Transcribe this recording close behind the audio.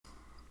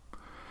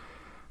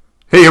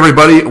Hey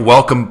everybody,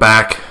 welcome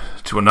back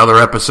to another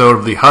episode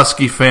of the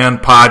Husky Fan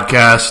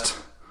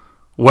Podcast.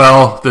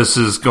 Well, this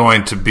is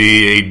going to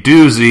be a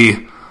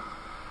doozy.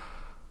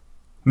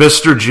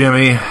 Mr.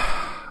 Jimmy,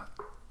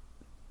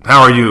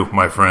 how are you,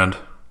 my friend?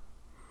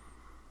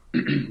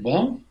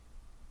 Well,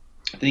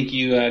 I think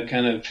you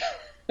kind of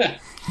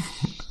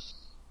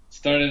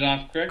started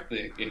off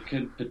correctly. It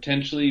could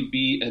potentially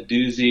be a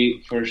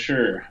doozy for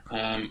sure.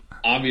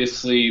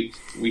 Obviously,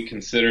 we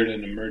considered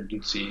an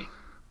emergency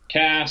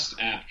cast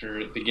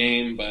after the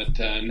game, but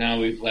now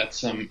we've let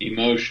some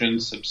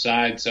emotions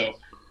subside, so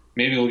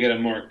maybe we'll get a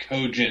more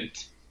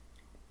cogent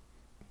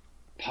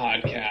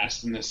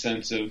podcast in the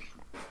sense of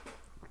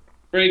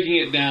breaking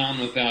it down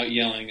without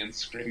yelling and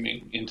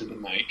screaming into the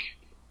mic.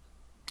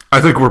 I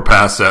think we're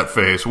past that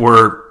phase.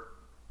 We're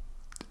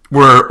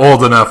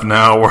old enough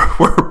now.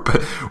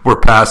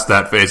 We're past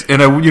that phase.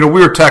 And we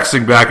were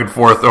texting back and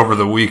forth over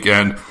the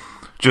weekend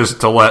just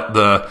to let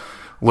the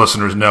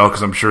listeners know,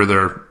 because I'm sure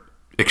they're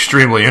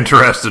extremely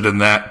interested in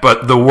that.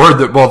 But the word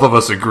that both of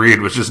us agreed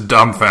was just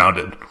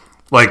dumbfounded.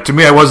 Like, to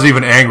me, I wasn't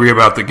even angry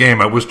about the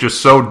game. I was just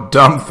so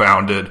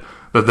dumbfounded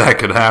that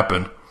could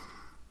happen.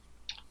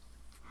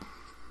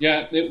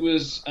 Yeah, it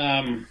was.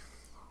 I mean,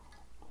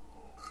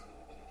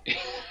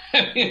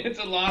 it's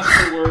a loss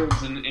for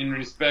words in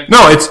respect.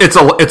 No,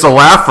 it's a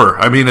laugher.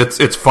 I mean,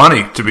 it's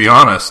funny, to be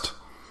honest.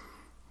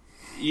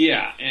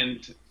 Yeah,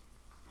 and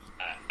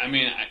I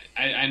mean,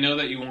 I know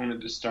that you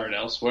wanted to start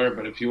elsewhere,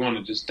 but if you want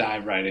to just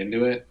dive right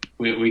into it,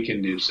 we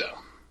can do so.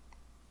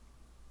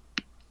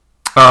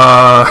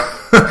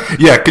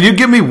 Yeah, can you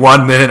give me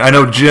 1 minute? I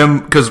know Jim,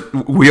 because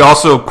we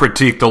also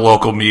critique the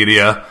local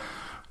media,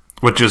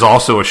 which is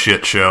also a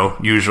shit show,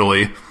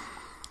 usually.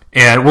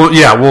 And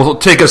we'll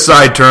take a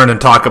side turn and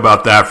talk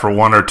about that for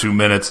 1 or 2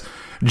 minutes.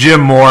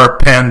 Jim Moore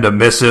penned a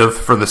missive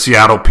for the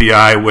Seattle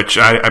PI, which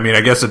I mean,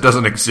 I guess it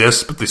doesn't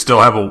exist, but they still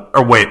have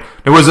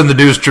it was in the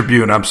News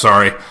Tribune, I'm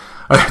sorry.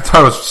 I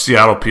thought it was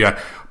Seattle PI.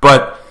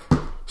 But,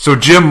 so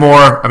Jim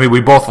Moore, I mean,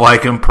 we both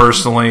like him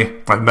personally.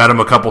 I've met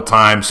him a couple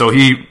times. So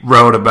he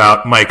wrote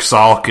about Mike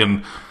Salk,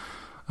 and,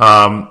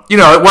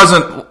 it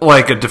wasn't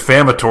like a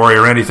defamatory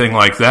or anything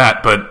like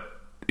that, but,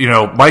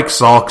 Mike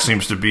Salk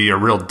seems to be a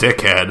real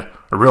dickhead,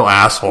 a real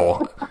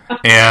asshole.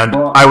 And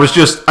I was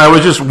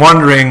just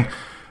wondering,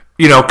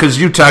 because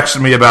you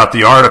texted me about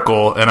the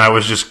article, and I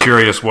was just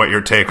curious what your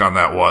take on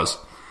that was.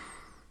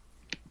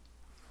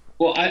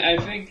 Well, I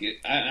think,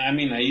 I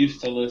mean, I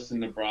used to listen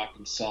to Brock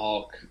and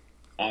Salk.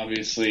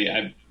 Obviously,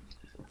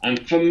 I'm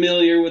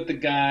familiar with the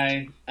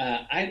guy.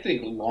 I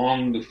think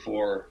long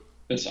before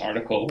this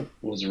article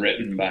was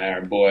written by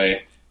our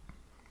boy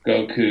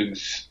Go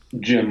Cougs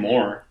Jim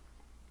Moore,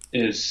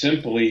 is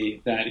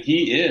simply that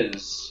he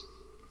is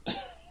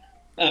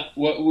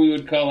what we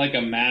would call like a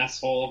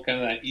masshole,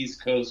 kind of that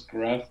East Coast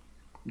gruff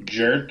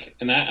jerk.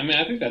 And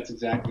I think that's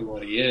exactly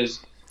what he is.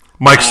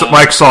 Mike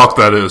Salk,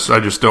 that is. I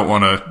just don't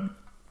want to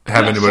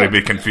have anybody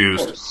be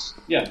confused.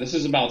 Yeah, this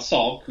is about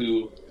Salk,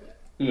 who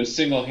has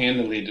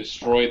single-handedly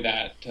destroyed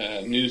that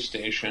news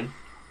station.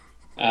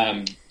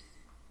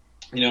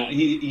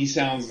 He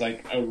sounds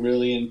like a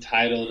really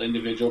entitled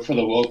individual. For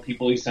the woke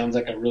people, he sounds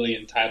like a really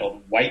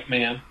entitled white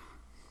man.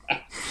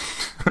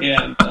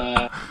 And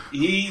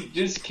he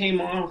just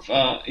comes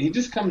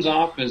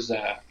off as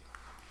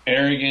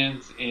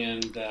arrogant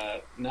and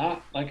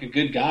not like a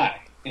good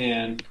guy.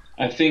 And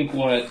I think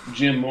what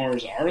Jim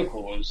Moore's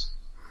article was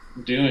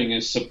doing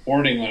is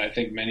supporting what I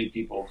think many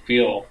people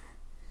feel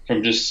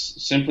from just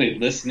simply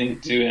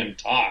listening to him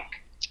talk.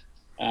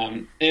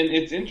 And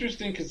it's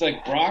interesting because,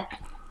 like, Brock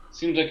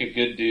seems like a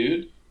good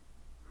dude.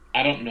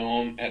 I don't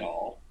know him at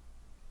all.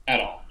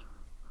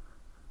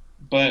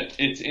 But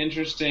it's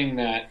interesting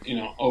that,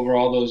 over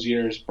all those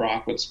years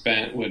Brock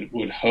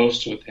would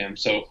host with him.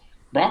 So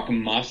Brock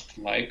must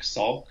like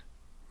Salk.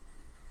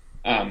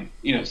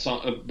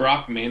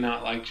 Brock may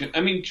not like Jim. I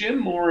mean, Jim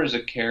Moore is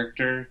a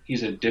character.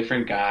 He's a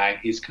different guy.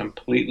 He's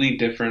completely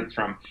different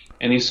from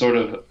any sort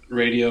of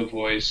radio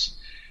voice.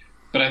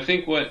 But I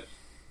think what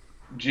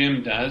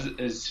Jim does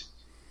is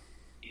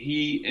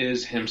he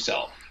is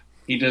himself.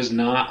 He does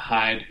not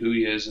hide who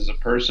he is as a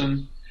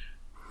person.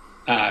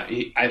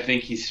 I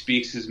think he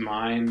speaks his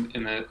mind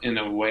in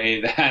a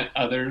way that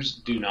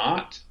others do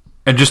not.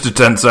 And just a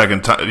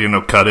 10-second,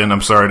 cut in.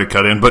 I'm sorry to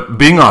cut in, but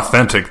being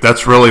authentic,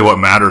 that's really what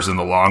matters in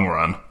the long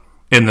run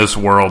in this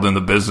world, in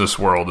the business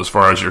world, as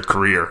far as your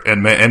career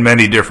and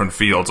many different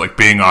fields, like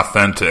being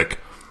authentic,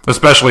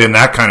 especially in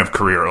that kind of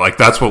career. Like,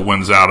 that's what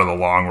wins out in the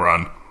long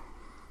run.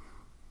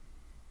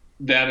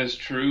 That is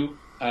true.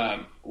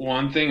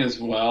 One thing as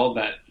well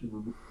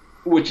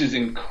which is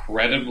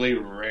incredibly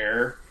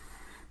rare,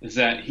 is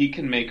that he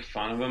can make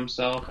fun of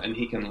himself and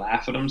he can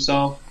laugh at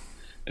himself.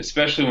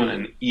 Especially when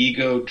an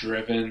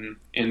ego-driven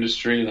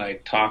industry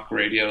like talk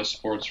radio,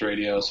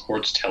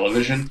 sports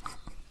television,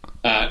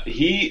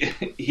 he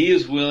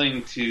is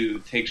willing to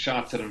take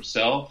shots at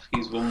himself.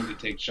 He's willing to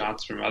take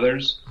shots from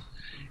others,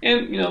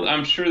 and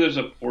I'm sure there's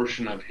a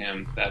portion of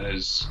him that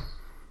is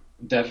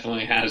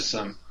definitely has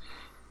some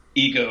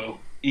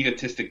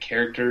egotistic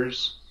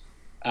characters.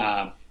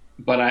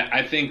 But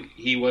I think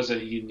he was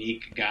a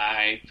unique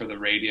guy for the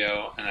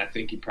radio, and I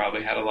think he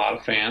probably had a lot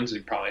of fans. He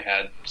probably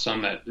had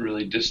some that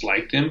really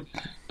disliked him.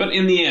 But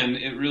in the end,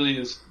 it really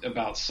is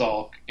about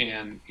Salk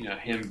and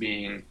him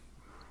being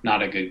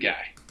not a good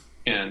guy.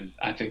 And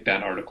I think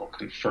that article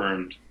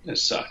confirmed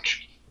as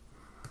such.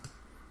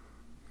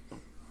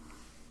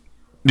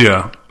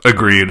 Yeah,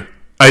 agreed.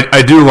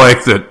 I do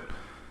like that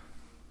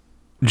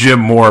Jim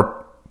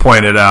Moore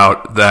pointed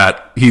out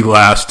that he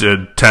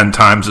lasted 10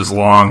 times as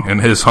long in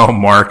his home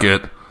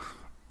market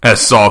as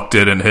Salk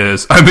did in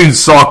his. I mean,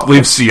 Salk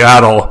leaves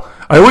Seattle.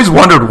 I always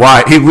wondered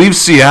why. He leaves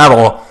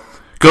Seattle,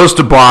 goes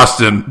to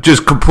Boston,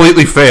 just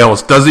completely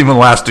fails, doesn't even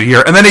last a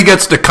year, and then he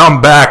gets to come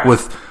back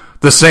with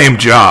the same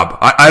job.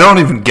 I don't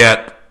even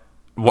get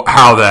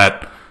how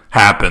that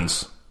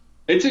happens.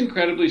 It's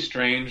incredibly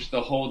strange,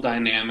 the whole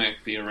dynamic,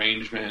 the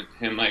arrangement,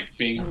 him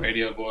being a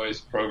radio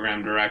voice,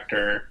 program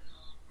director,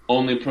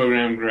 only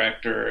program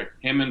director,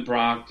 him and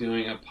Brock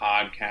doing a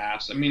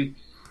podcast. I mean,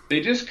 they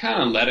just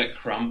kind of let it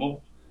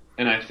crumble,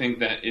 and I think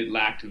that it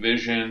lacked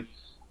vision.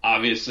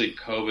 Obviously,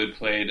 COVID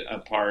played a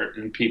part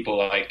in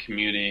people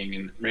commuting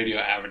and radio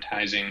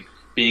advertising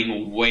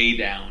being way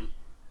down.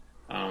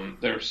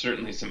 There are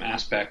certainly some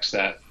aspects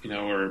that,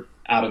 were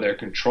out of their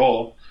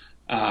control.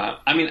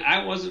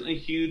 I wasn't a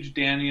huge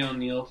Danny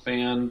O'Neill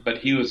fan, but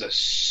he was a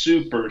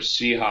super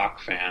Seahawk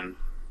fan,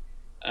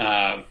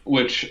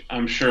 which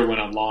I'm sure went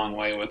a long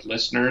way with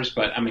listeners.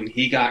 But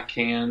he got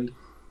canned.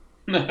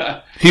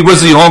 He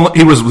was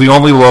the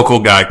only local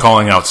guy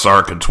calling out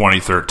Sark in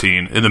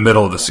 2013 in the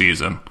middle of the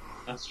season.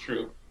 That's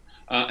true.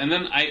 And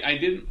then I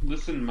didn't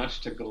listen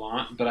much to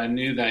Gallant, but I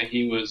knew that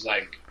he was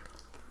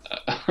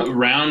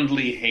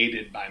roundly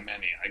hated by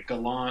many.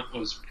 Gallant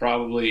was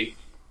probably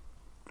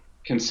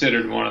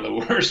considered one of the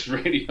worst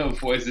radio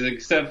voices,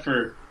 except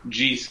for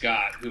G.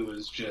 Scott, who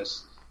was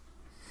just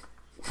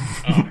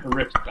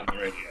horrific on the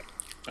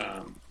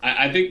radio.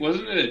 I think,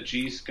 wasn't it a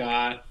G.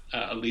 Scott,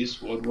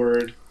 Elise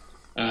Woodward?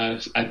 I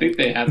think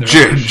they had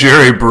their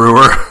Jerry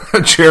Brewer,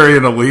 Jerry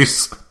and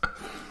Elise.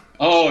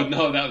 Oh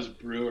no, that was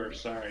Brewer.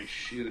 Sorry,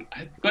 shoot.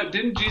 But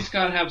didn't G.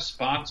 Scott have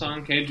spots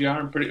on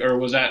KGR? Or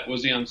was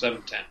he on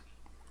 710?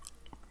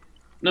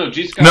 No,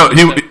 G. Scott.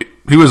 No,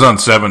 he was on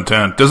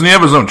 710. Doesn't he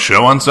have his own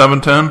show on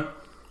 710?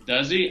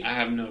 Does he? I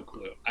have no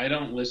clue. I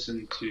don't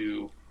listen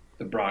to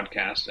the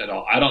broadcast at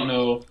all. I don't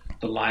know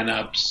the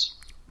lineups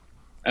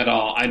at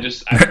all.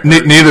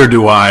 Neither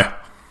do I.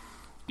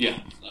 Yeah.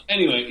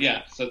 Anyway,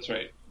 yes, that's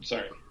right.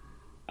 Sorry.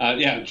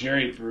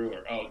 Jerry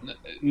Brewer. Oh,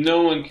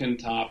 no one can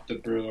top the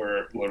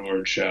Brewer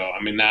Woodward show.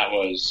 That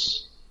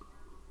was.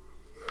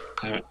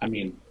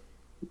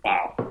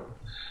 Wow.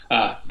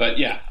 But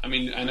yeah,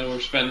 I know we're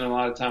spending a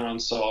lot of time on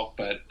Salk,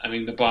 but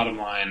the bottom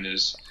line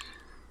is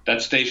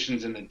that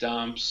station's in the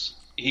dumps.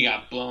 He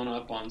got blown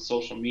up on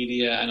social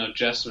media. I know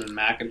Jesselyn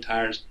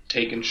McIntyre's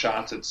taking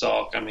shots at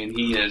Salk.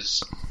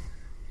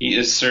 He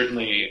is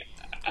certainly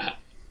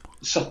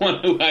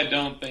someone who I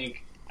don't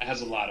think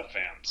has a lot of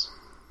fans.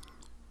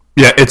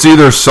 Yeah, it's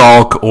either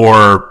Salk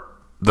or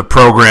the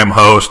program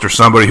host or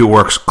somebody who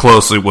works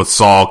closely with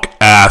Salk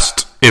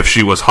asked if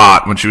she was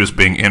hot when she was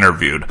being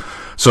interviewed.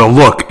 So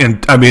look,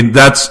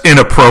 that's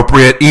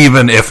inappropriate,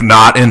 even if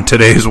not in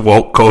today's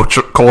woke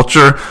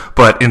culture.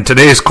 But in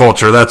today's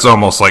culture, that's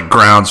almost like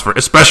grounds for,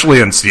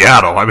 especially in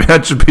Seattle.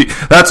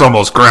 That's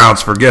almost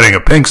grounds for getting a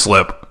pink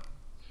slip.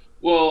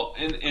 Well,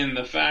 and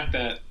the fact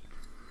that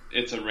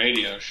it's a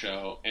radio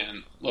show,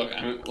 and look,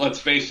 let's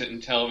face it,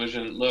 in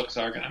television, looks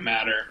are going to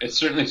matter. It's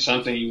certainly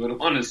something you would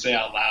want to say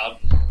out loud.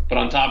 But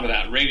on top of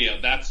that, radio,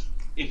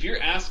 if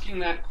you're asking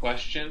that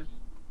question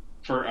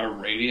for a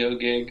radio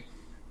gig,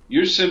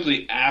 you're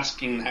simply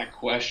asking that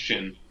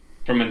question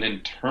from an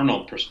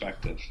internal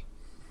perspective,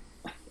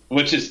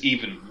 which is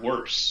even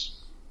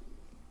worse.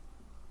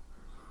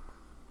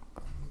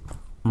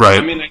 Right.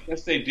 I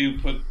guess they do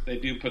put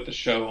the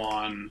show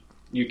on.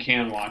 You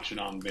can watch it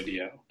on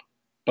video,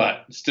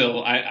 but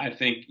still, I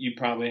think you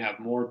probably have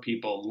more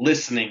people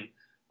listening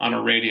on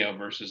a radio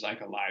versus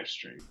a live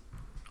stream.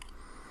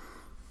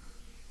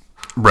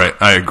 Right,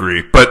 I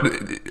agree. But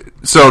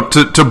so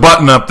to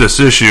button up this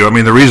issue,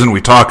 the reason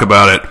we talk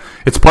about it,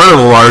 it's part of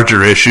a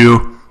larger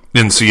issue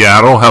in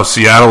Seattle, how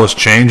Seattle is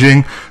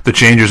changing. The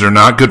changes are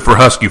not good for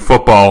Husky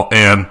football,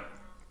 and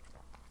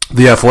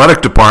the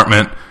athletic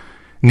department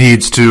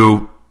needs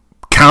to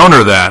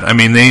counter that.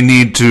 They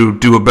need to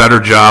do a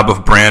better job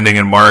of branding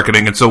and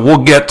marketing, and so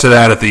we'll get to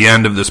that at the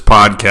end of this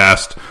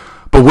podcast.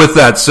 But with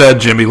that said,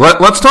 Jimmy,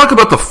 let's talk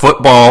about the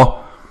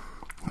football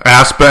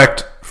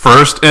aspect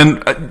first.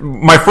 And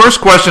my first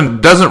question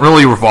doesn't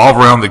really revolve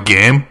around the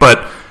game,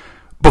 but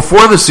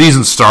before the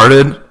season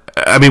started,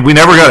 we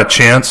never got a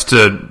chance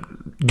to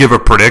give a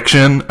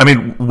prediction.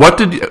 What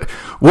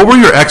were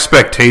your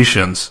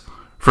expectations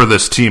for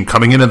this team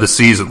coming into the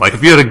season?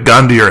 If you had a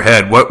gun to your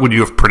head, what would you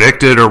have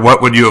predicted, or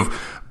what would you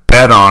have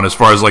bet on as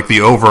far as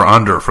the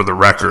over-under for the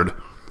record?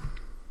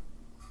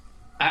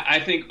 I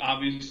think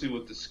obviously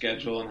with the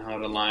schedule and how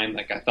it aligned,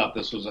 I thought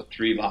this was a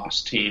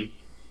 3-loss team.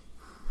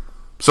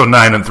 So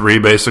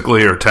 9-3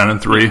 basically, or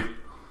 10-3.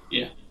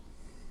 Yeah.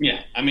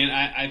 I mean,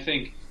 I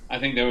think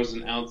there was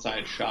an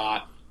outside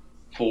shot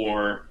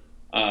for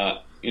a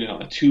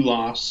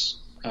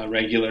 2-loss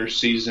regular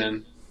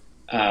season.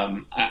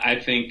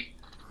 I think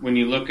when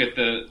you look at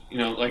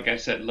like I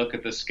said, look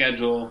at the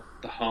schedule,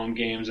 the home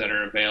games that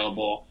are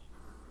available.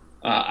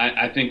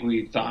 I think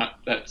we thought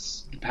that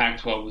the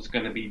Pac-12 was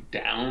going to be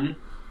down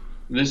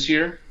this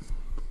year,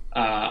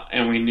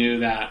 and we knew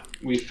that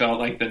we felt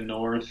like the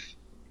North,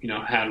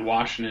 had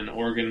Washington,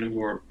 Oregon, who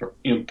were,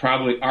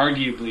 probably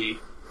arguably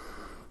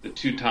the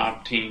two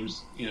top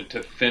teams,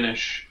 to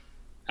finish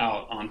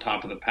out on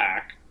top of the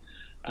pack.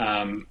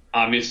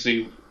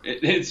 Obviously,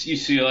 it's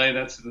UCLA.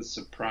 That's the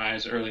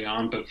surprise early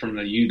on, but from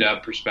the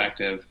UW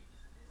perspective,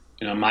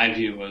 my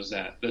view was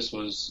that this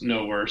was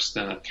no worse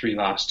than a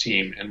 3-loss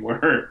team, and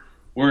we're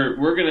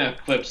going to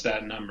eclipse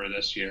that number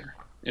this year.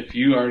 If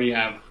you already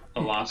have a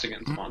loss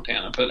against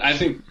Montana, but I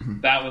think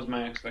that was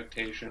my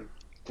expectation.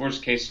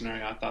 Worst case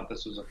scenario, I thought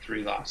this was a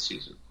 3-loss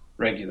season,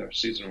 regular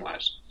season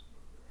wise.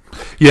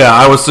 Yeah,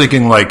 I was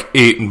thinking like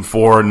 8-4,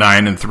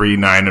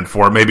 9-3,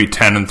 9-4, maybe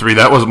 10-3.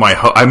 That was my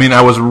I mean,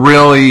 I was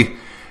really.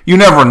 You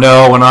never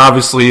know, and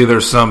obviously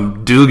there's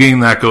some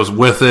dooging that goes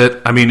with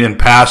it. I mean, in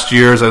past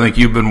years, I think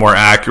you've been more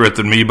accurate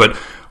than me, but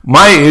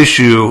my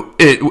issue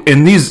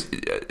in these,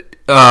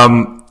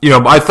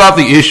 I thought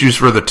the issues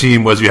for the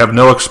team was you have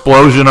no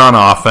explosion on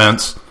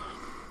offense,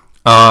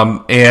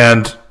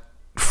 and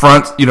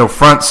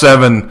front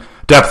seven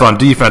depth on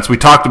defense. We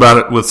talked about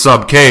it with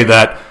Sub K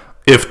that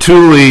if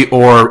Thule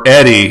or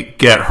Eddie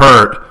get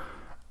hurt,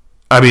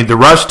 I mean, the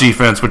rush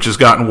defense, which has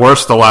gotten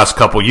worse the last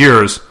couple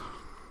years,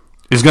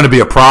 is going to be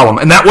a problem.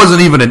 And that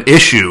wasn't even an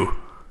issue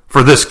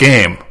for this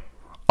game,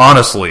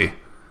 honestly.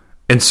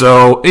 And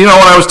so, when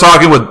I was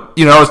talking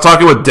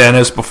with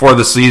Dennis before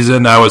the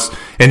season,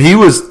 and he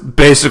was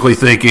basically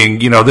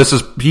thinking, he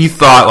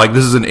thought like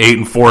this is an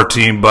 8-4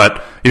 team,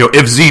 but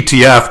if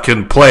ZTF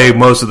can play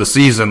most of the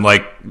season,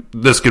 like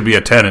this could be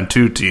a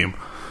 10-2 team.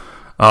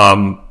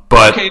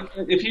 But okay,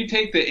 if you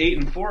take the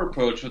 8-4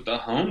 approach with the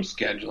home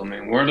schedule, I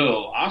mean, where do the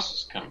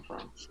losses come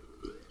from?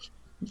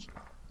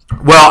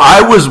 Well,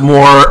 I was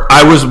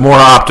more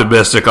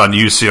optimistic on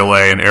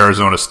UCLA and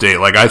Arizona State.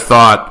 Like I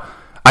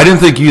didn't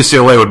think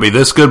UCLA would be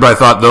this good, but I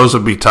thought those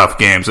would be tough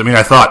games. I mean,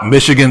 I thought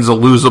Michigan's a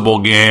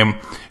losable game,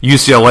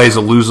 UCLA's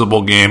a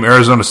losable game,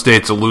 Arizona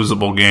State's a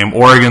losable game,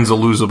 Oregon's a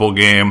losable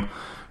game,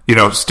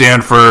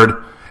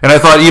 Stanford, and I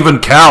thought even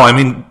Cal. I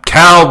mean,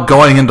 Cal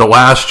going into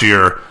last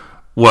year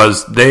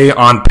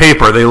on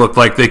paper they looked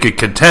like they could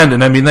contend,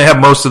 and I mean they have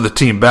most of the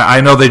team back. I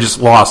know they just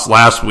lost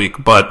last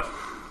week, but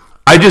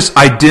I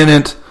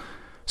didn't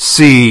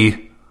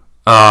see,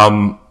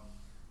 I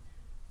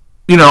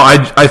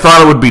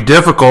thought it would be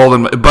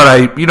difficult,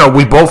 but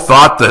we both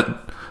thought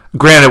that,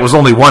 granted it was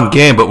only one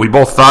game, but we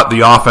both thought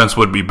the offense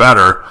would be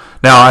better.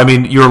 Now, I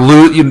mean, you're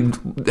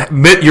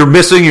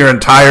missing your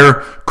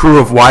entire crew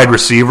of wide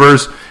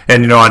receivers,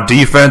 and on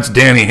defense,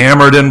 Danny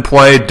Hammer didn't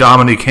play,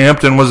 Dominique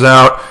Hampton was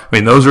out. I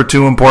mean, those are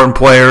two important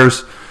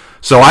players.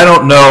 So I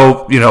don't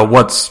know,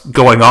 what's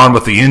going on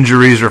with the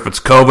injuries or if it's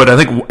COVID. I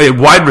think a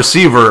wide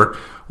receiver,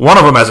 one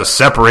of them has a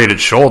separated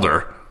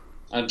shoulder.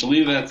 I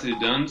believe that's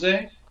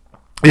Udunze.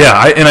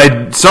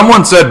 Yeah,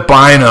 someone said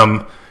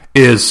Bynum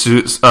is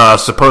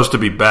supposed to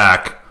be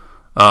back,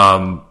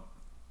 or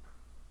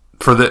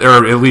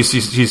at least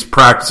he's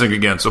practicing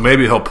again. So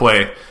maybe he'll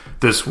play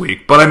this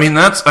week. But I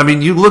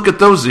mean, you look at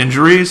those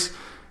injuries,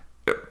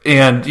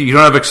 and you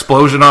don't have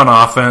explosion on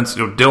offense.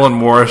 Dylan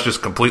Morris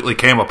just completely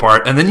came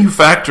apart, and then you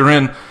factor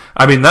in.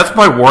 I mean, that's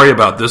my worry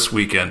about this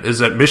weekend is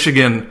that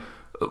Michigan,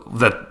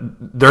 that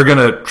they're going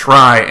to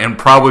try and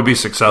probably be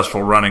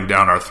successful running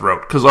down our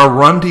throat because our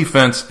run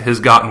defense has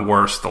gotten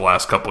worse the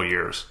last couple of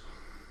years.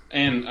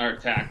 And our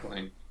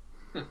tackling.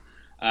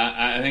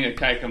 I think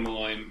Akaika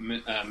Malloy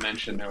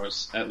mentioned there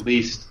was at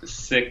least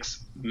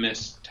 6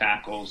 missed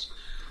tackles.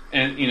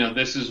 And,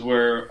 this is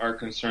where our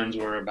concerns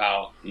were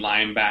about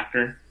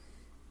linebacker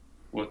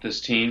with this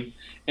team.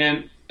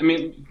 And, I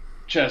mean,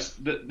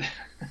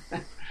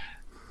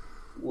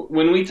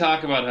 when we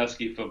talk about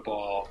Husky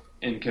football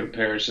in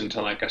comparison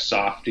to like a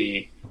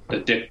softie, the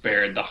Dick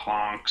Baird, the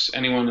Honks,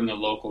 anyone in the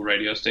local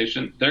radio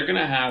station, they're going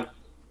to have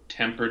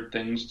tempered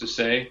things to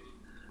say.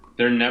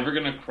 They're never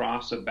going to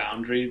cross a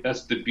boundary.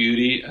 That's the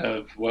beauty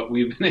of what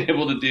we've been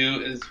able to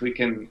do is we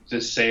can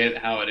just say it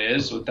how it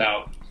is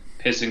without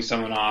pissing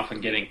someone off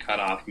and getting cut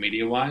off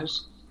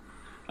media-wise.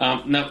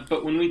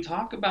 But when we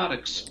talk about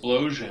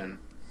explosion,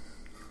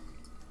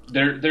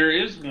 there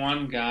is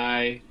one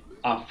guy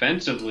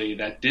offensively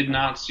that did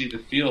not see the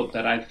field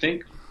that I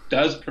think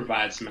does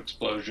provide some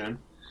explosion,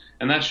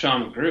 and that's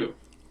Sean McGrew.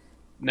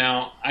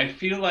 Now, I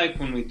feel like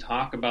when we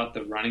talk about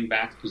the running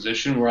back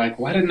position, we're like,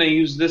 why didn't they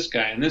use this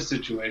guy in this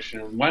situation?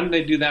 And why didn't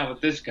they do that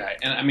with this guy?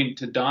 And, I mean,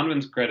 to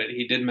Donovan's credit,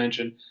 he did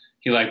mention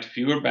he liked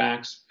fewer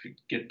backs,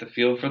 get the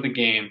feel for the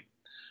game.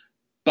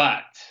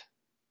 But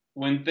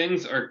when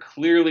things are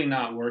clearly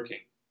not working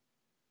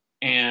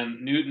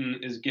and Newton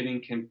is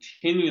getting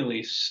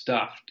continually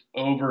stuffed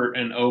over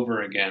and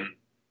over again,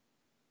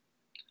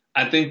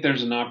 I think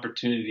there's an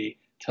opportunity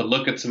to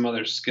look at some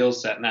other skill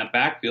set in that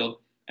backfield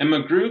And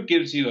McGrew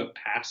gives you a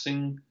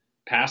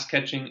pass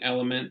catching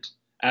element,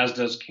 as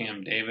does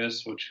Cam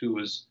Davis, who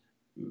was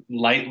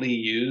lightly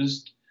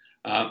used.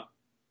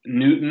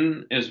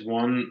 Newton is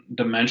one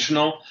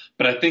dimensional,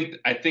 but I think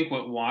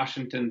what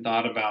Washington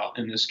thought about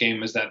in this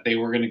game is that they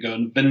were going to go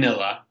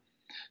vanilla.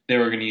 They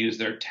were going to use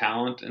their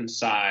talent and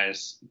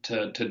size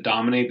to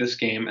dominate this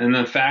game. And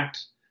the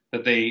fact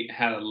that they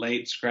had a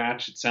late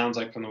scratch, it sounds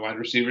like, from the wide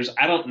receivers.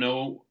 I don't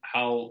know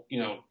how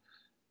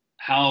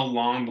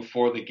long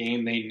before the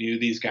game they knew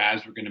these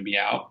guys were going to be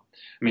out.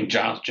 I mean,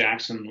 Giles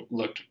Jackson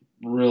looked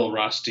real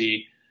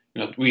rusty.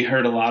 We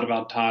heard a lot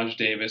about Taj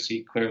Davis.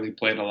 He clearly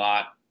played a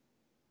lot.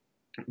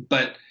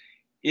 But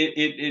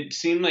it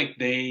seemed like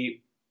you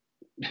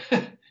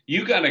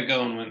got to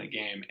go and win the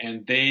game,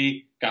 and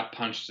they got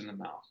punched in the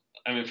mouth.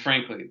 I mean,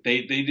 frankly,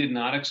 they did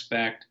not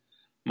expect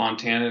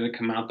Montana to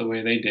come out the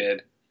way they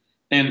did.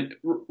 And,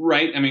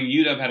 right, I mean,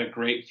 UW had a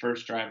great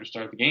first drive to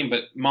start the game,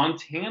 but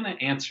Montana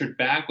answered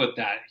back with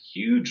that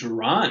huge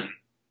run.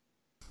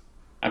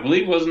 I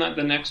believe, wasn't that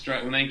the next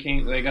drive when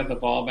they got the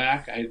ball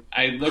back?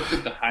 I looked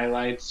at the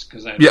highlights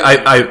because I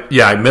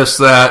missed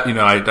that.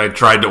 I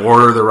tried to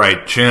order the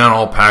right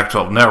channel,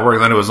 Pac-12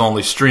 Network, then it was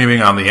only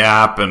streaming on the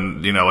app,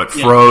 and it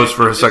froze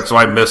for a sec, so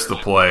I missed the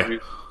play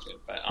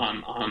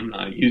on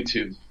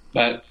YouTube.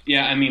 But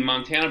yeah, I mean,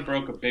 Montana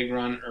broke a big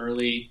run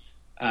early,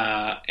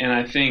 and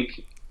I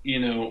think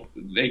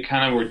they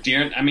kind of were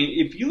deer. I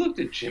mean, if you looked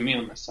at Jimmy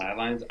on the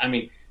sidelines, I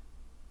mean,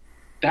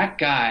 that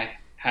guy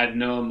had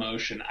no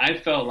emotion. I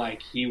felt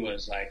like he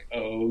was like,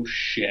 oh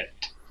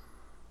shit,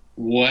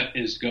 what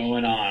is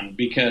going on?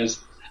 Because,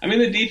 I mean,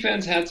 the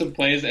defense had some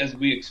plays as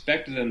we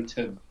expected them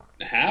to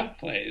have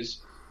plays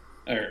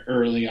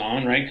early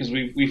on, right? Because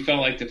we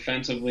felt like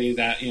defensively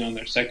that,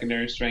 their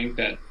secondary strength,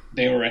 that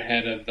they were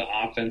ahead of the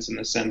offense in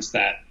the sense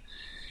that,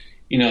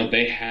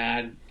 they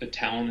had the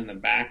talent in the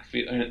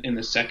backfield, in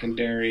the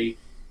secondary.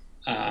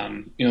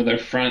 Their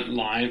front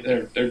line,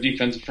 their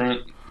defensive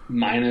front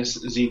minus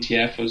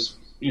ZTF was,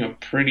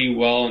 pretty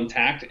well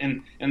intact.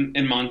 And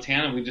in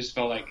Montana, we just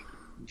felt like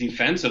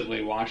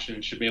defensively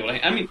Washington should be able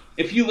to. I mean,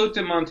 if you looked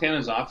at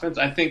Montana's offense,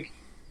 I think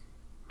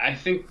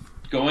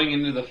going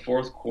into the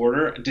fourth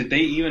quarter, did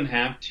they even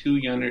have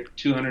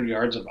 200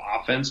 yards of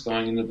offense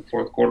going into the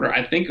fourth quarter?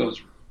 I think it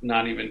was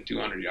not even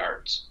 200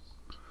 yards.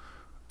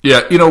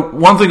 Yeah,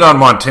 one thing on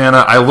Montana,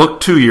 I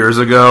looked 2 years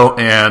ago,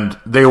 and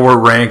they were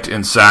ranked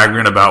in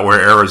Sagarin about where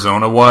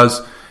Arizona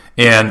was.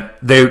 And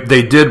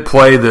they did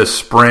play this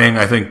spring,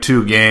 I think,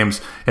 2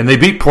 games, and they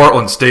beat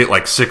Portland State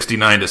like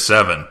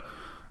 69-7.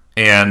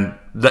 And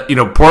that,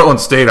 Portland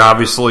State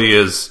obviously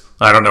is,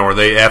 I don't know, are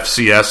they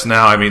FCS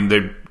now? I mean,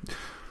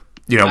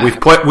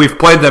 we've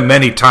played them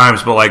many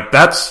times, but like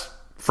that's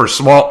for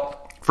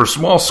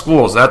small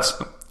schools,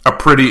 that's a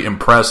pretty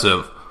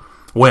impressive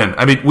win.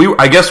 I mean,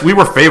 I guess we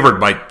were favored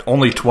by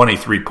only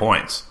 23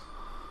 points.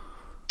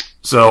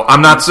 So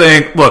I'm not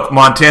saying, look,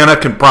 Montana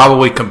can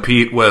probably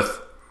compete with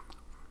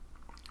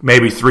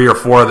maybe 3 or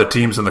 4 of the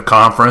teams in the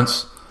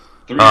conference.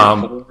 3 or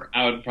 4,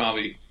 I would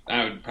probably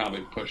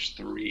push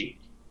 3.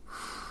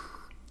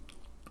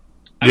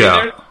 I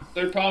mean,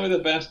 they're probably the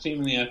best team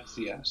in the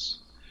FCS,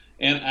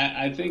 and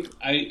I think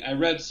I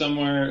read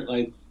somewhere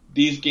like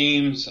these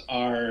games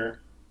are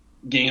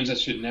games that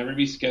should never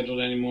be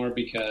scheduled anymore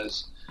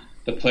because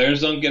the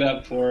players don't get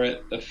up for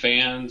it. The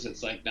fans,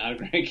 it's like not a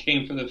great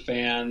game for the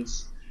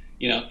fans.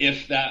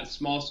 If that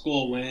small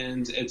school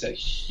wins, it's a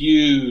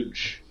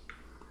huge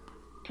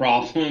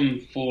problem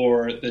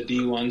for the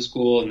D1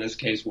 school, in this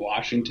case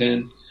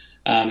Washington.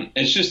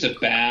 It's just a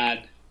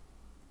bad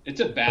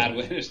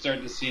way to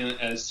start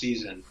the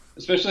season,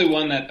 especially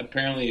one that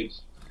apparently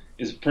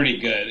is pretty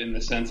good in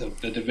the sense of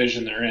the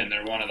division they're in.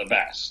 They're one of the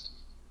best.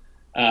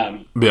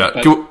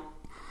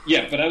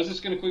 But I was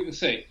just going to quickly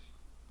say,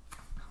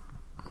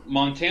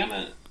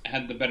 Montana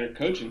had the better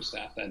coaching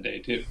staff that day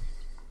too.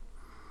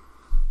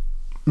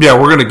 Yeah,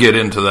 we're going to get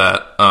into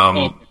that.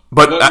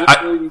 But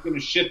were you going to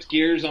shift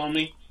gears on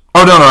me?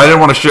 Oh, no, I didn't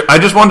want to I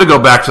just wanted to go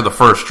back to the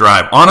first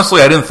drive.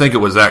 Honestly, I didn't think it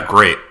was that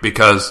great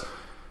because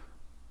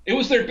it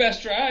was their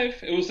best drive.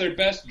 It was their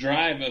best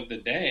drive of the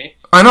day.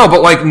 I know,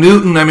 but like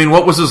Newton, I mean,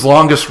 what was his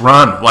longest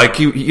run? Like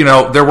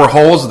there were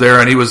holes there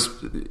and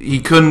he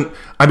couldn't,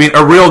 I mean,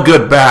 a real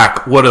good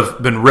back would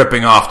have been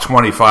ripping off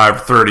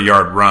 25,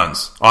 30-yard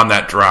runs on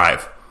that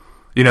drive.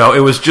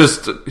 It was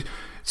just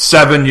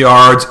 7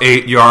 yards,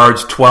 8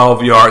 yards,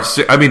 12 yards.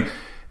 I mean,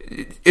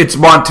 it's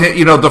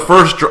Montana, the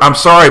first, I'm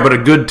sorry, but a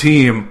good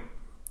team,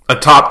 a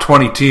top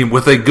 20 team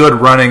with a good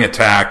running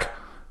attack,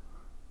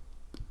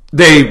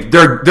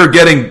 they're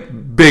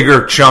getting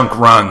bigger chunk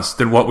runs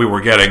than what we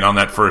were getting on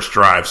that first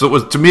drive.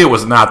 So to me, it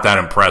was not that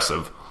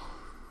impressive.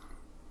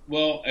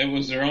 Well, it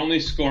was their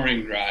only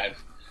scoring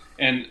drive.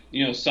 And,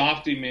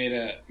 Softy made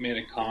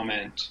a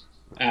comment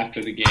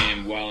after the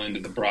game well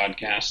into the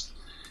broadcast.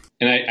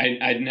 And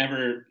I'd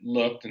never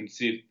looked and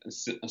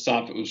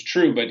saw if it was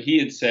true, but he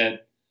had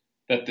said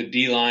that the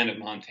D-line of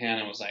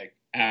Montana was like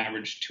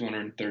average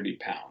 230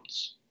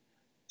 pounds.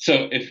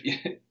 So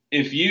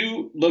if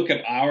you look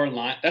at our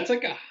line, that's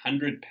like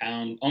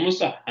 100-pound,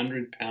 almost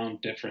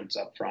 100-pound difference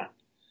up front.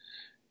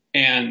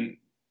 And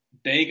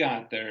they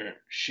got their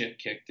shit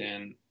kicked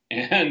in,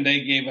 and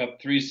they gave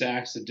up 3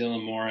 sacks to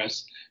Dylan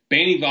Morris.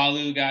 Bani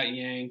Valu got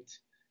yanked,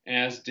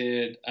 as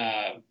did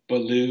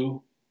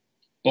Baloo.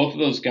 Both of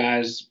those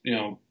guys,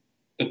 the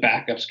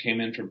backups came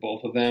in for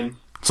both of them.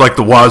 It's like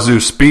the Wazoo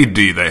Speed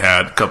D they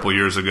had a couple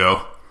years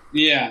ago.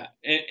 Yeah,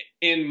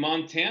 and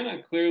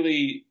Montana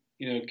clearly,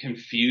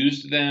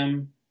 confused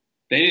them.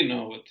 They didn't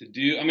know what to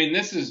do. I mean,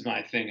 this is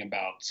my thing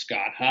about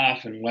Scott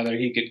Huff and whether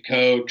he could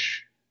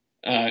coach.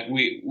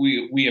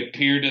 We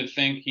appear to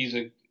think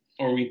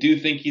we do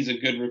think he's a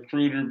good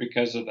recruiter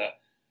because of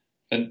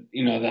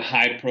the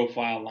high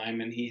profile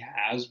linemen he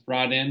has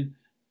brought in.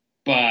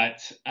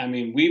 But I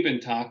mean, we've been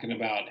talking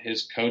about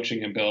his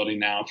coaching ability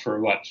now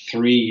for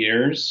 3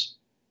 years?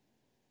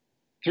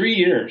 3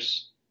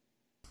 years.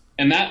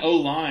 And that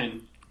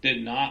O-line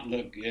did not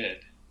look good.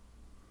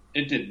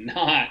 It did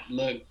not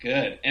look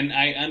good. And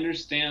I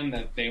understand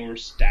that they were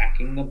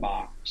stacking the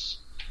box.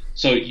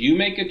 So you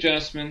make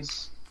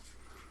adjustments.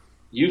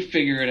 You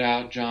figure it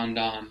out, John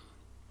Don.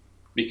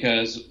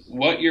 Because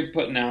what you're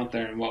putting out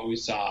there and what we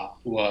saw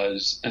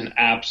was an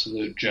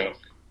absolute joke.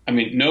 I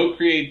mean, no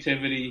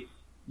creativity.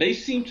 They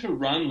seem to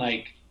run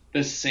like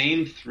the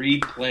same 3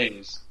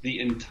 plays the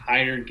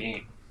entire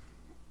game.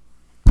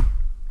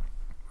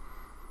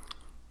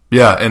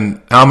 Yeah,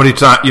 and how many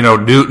times,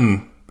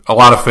 Newton, a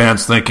lot of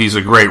fans think he's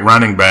a great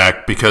running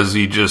back because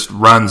he just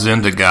runs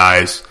into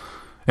guys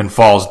and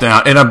falls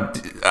down. And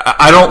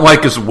I don't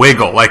like his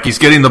wiggle. Like, he's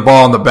getting the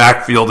ball in the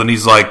backfield and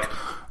he's like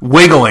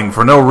wiggling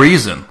for no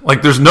reason.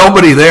 Like, there's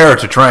nobody there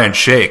to try and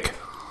shake.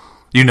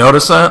 You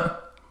notice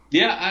that?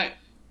 Yeah,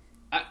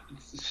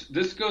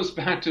 this goes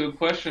back to a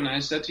question I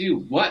said to you.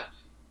 What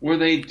were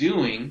they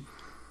doing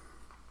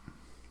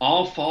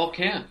all fall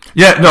camp?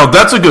 Yeah, no,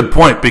 that's a good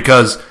point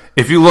because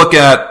if you look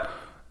at,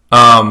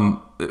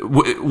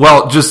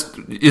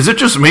 is it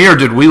just me or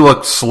did we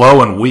look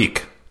slow and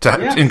weak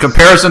in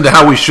comparison to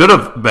how we should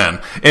have been?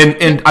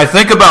 And I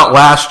think about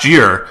last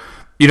year,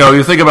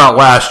 you think about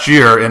last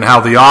year and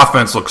how the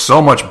offense looked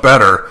so much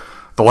better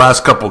the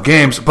last couple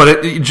games.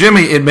 But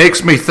Jimmy, it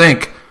makes me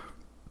think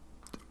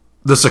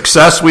the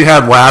success we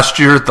had last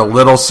year, the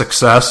little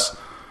success,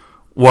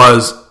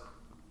 was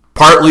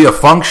partly a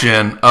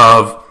function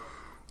of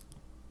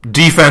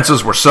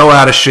defenses were so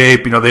out of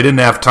shape, they didn't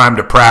have time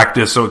to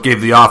practice, so it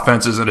gave the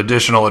offenses an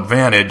additional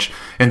advantage.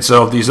 And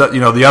so these,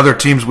 the other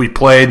teams we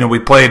played,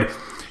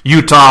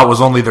 Utah was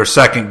only their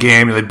second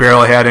game, and they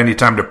barely had any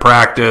time to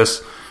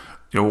practice.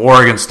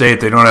 Oregon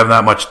State, they don't have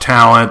that much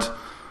talent.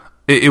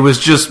 It was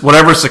just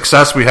whatever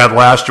success we had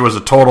last year was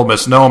a total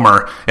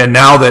misnomer. And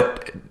now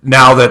that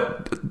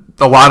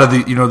a lot of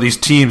these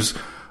teams,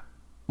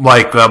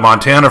 like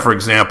Montana, for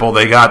example,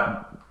 they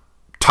got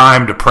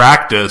time to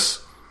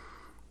practice.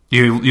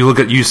 You look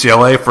at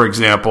UCLA, for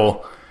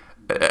example.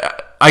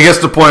 I guess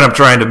the point I'm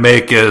trying to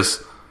make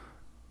is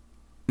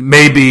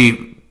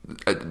maybe,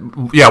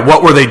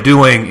 what were they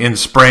doing in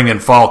spring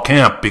and fall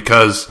camp?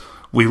 Because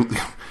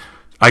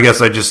I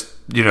guess I just,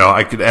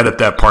 I could edit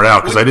that part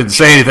out because I didn't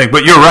say anything.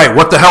 But you're right.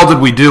 What the hell did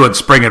we do in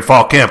spring and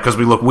fall camp? Because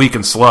we look weak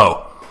and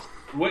slow.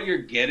 What you're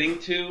getting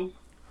to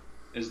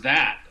is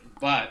that.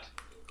 But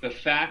the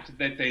fact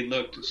that they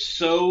looked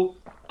so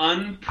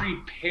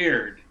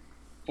unprepared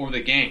for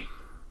the game.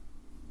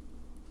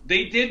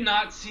 They did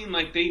not seem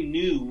like they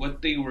knew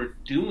what they were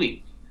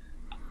doing.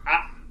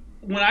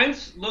 When I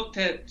looked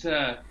at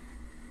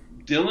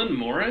Dylan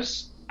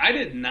Morris, I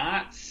did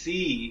not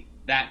see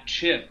that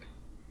chip,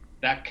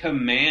 that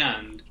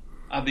command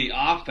of the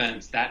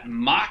offense, that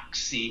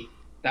moxie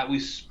that we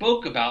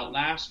spoke about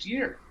last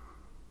year.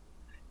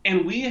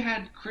 And we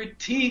had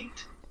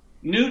critiqued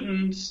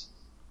Newton's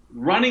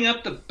running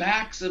up the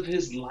backs of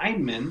his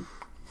linemen,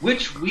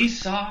 which we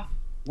saw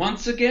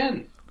once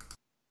again.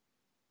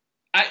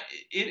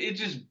 It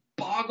just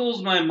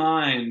boggles my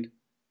mind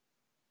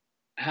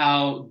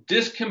how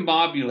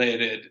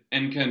discombobulated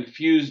and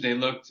confused they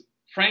looked.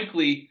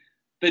 Frankly,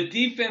 the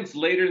defense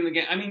later in the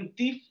game,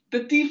 the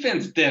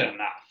defense did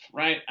enough,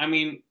 right?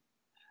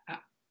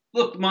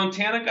 Look,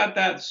 Montana got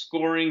that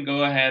scoring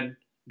go-ahead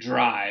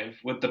drive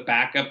with the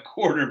backup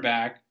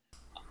quarterback,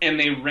 and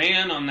they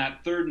ran on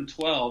that 3rd and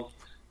 12.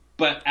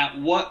 But at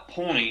what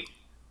point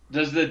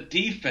does the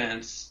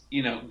defense,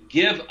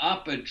 give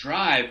up a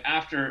drive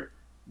after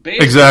 –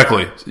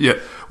 Exactly. Yeah.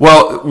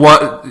 Well,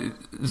 what? All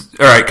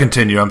right,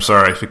 continue. I'm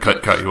sorry to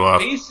cut you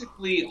off.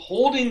 Basically,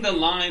 holding the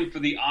line for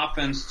the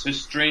offense to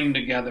string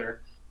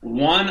together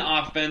one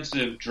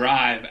offensive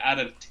drive out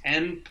of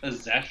 10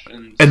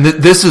 possessions. And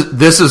this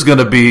is going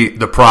to be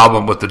the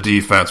problem with the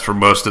defense for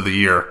most of the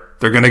year.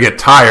 They're going to get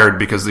tired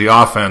because the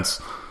offense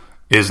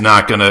is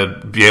not going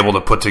to be able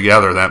to put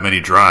together that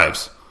many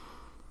drives.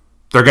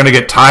 They're going to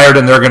get tired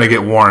and they're going to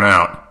get worn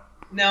out.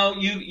 Now,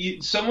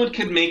 someone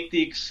could make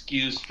the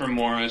excuse for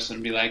Morris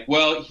and be like,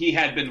 well, he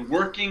had been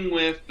working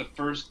with the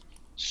first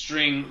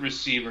string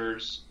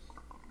receivers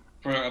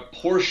for a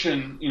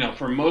portion,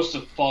 for most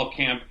of fall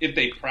camp, if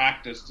they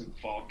practiced in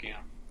fall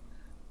camp.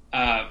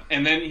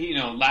 And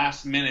then,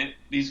 last minute,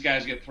 these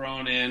guys get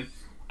thrown in.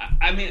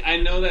 I mean, I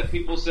know that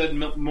people said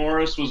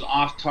Morris was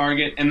off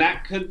target, and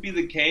that could be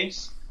the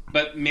case,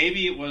 but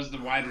maybe it was the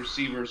wide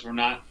receivers were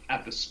not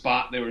at the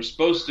spot they were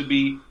supposed to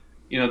be.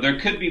 There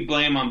could be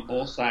blame on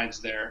both sides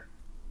there.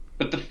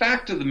 But the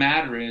fact of the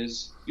matter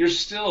is, you're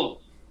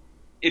still,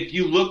 if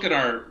you look at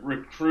our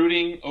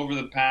recruiting over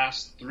the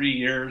past 3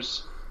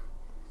 years,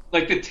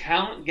 like the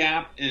talent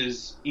gap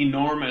is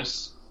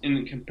enormous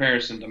in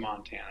comparison to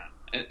Montana.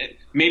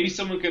 Maybe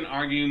someone can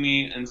argue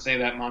me and say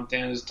that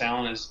Montana's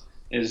talent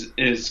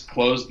is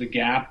closed the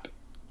gap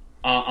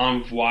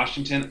on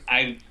Washington.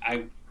 I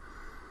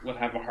would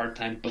have a hard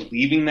time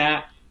believing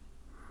that.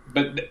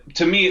 But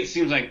to me, it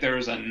seems like there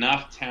is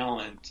enough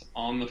talent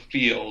on the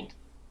field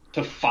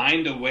to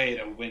find a way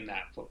to win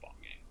that football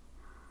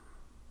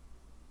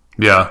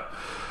game. Yeah.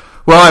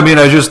 Well, I mean,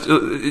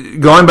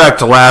 going back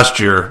to last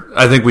year,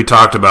 I think we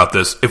talked about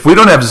this. If we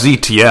don't have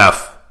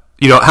ZTF,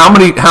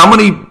 how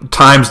many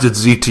times did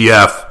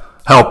ZTF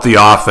help the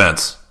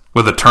offense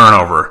with a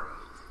turnover?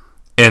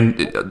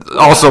 And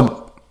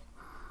also,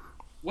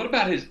 what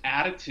about his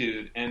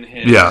attitude and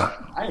his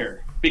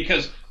fire?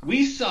 Because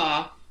we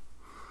saw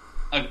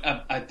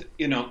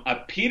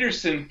a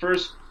Peterson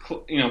first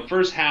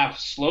half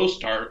slow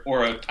start,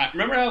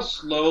 remember how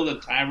slow the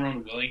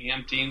Tyrone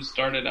Willingham team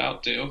started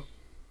out too?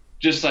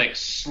 Just like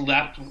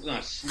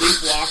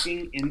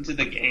sleepwalking into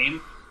the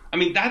game. I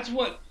mean, that's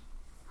what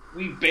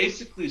we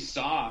basically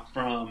saw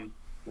from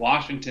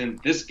Washington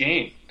this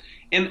game.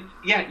 And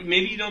yeah,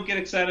 maybe you don't get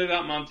excited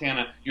about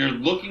Montana. You're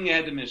looking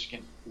ahead to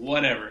Michigan.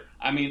 Whatever.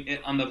 I mean,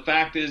 the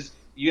fact is,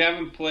 you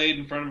haven't played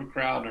in front of a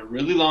crowd in a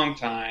really long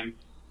time.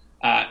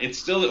 It's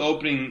still the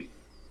opening,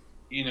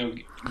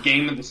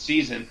 game of the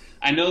season.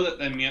 I know that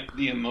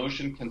the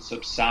emotion can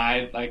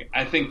subside. Like,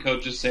 I think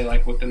coaches say,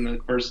 like, within the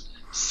first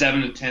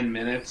 7 to 10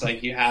 minutes,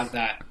 like, you have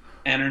that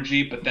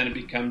energy, but then it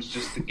becomes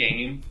just the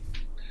game.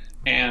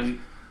 And,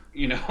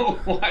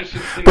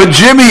 Washington. But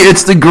Jimmy,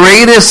 it's the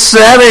greatest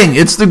setting.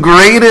 It's the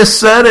greatest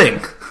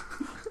setting.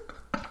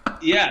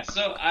 Yeah,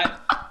 so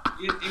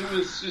it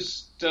was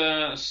just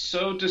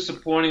so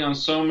disappointing on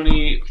so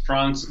many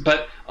fronts.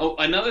 But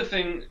another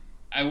thing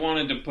I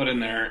wanted to put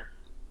in there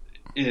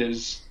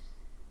is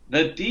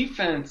the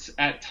defense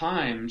at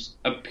times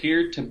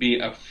appeared to be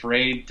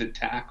afraid to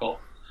tackle.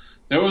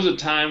 There was a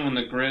time when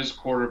the Grizz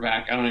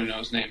quarterback, I don't even know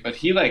his name, but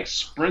he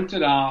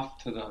sprinted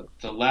off to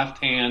the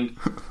left hand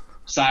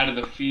side of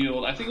the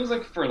field. I think it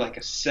was for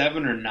a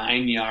 7 or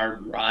 9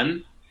 yard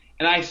run.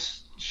 And I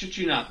shit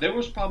you not, there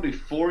was probably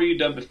 4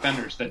 UW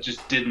defenders that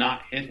just did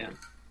not hit him.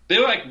 They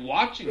were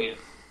watching him.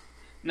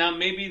 Now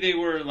maybe they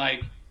were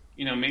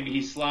maybe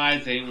he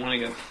slides, they didn't want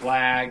to get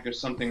flagged or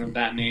something of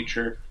that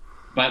nature.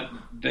 But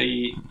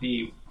the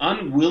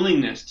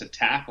unwillingness to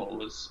tackle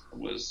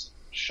was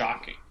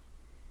shocking.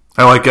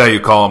 I like how you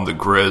call them the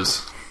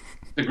Grizz.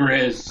 The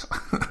Grizz.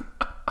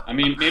 I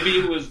mean, maybe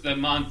it was the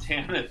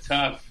Montana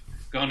tough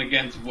going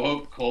against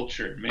woke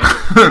culture. Maybe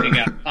they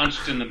got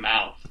punched in the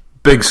mouth.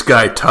 Big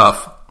Sky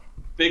tough.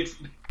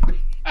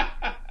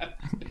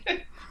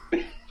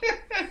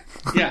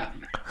 Yeah,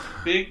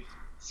 Big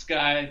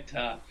Sky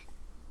tough.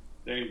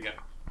 There you go.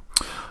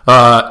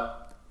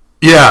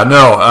 Yeah,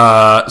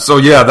 no. So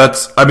yeah,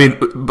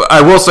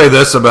 I will say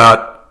this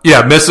about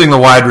missing the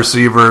wide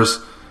receivers.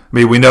 I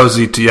mean, we know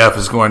ZTF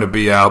is going to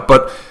be out,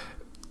 but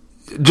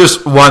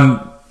just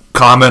one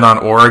comment on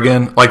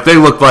Oregon. They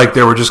looked like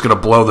they were just going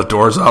to blow the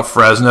doors off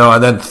Fresno,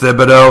 and then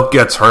Thibodeau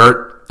gets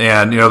hurt,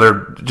 and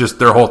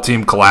their whole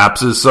team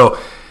collapses. So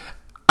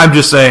I'm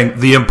just saying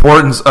the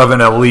importance of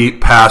an elite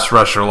pass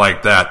rusher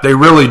like that. They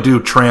really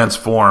do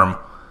transform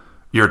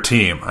your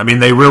team. I mean,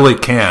 they really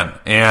can.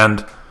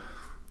 And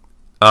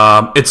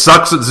it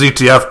sucks that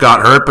ZTF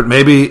got hurt, but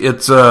maybe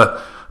it's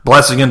a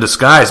blessing in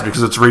disguise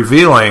because it's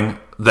revealing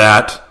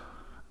that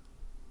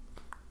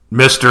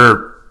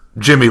Mr.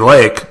 Jimmy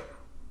Lake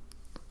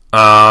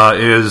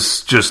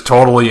is just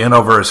totally in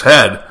over his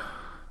head.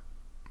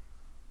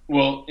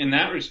 Well, in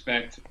that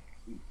respect,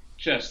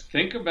 just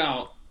think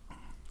about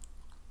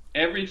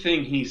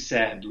everything he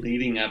said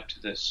leading up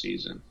to this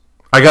season.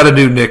 I got a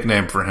new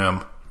nickname for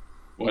him.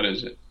 What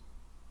is it?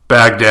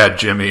 Baghdad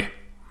Jimmy.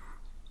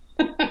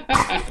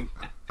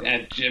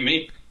 Baghdad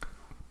Jimmy?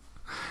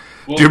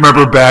 Well, do you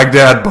remember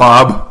Baghdad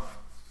Bob?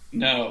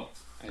 No,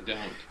 I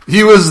don't.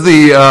 He was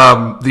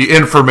the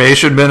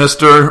information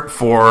minister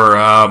for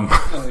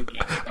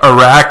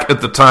Iraq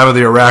at the time of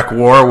the Iraq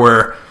War,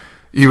 where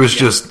he was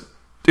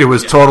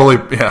totally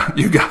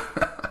you got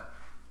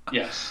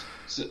yes.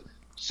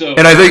 So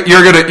and I think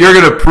you're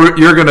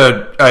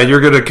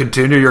gonna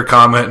continue your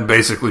comment and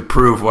basically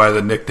prove why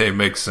the nickname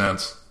makes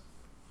sense.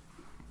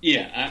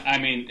 Yeah, I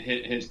mean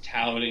his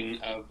touting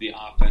of the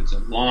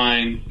offensive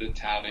line, the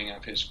touting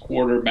of his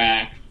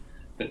quarterback,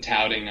 the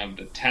touting of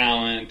the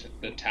talent,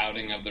 the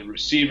touting of the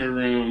receiver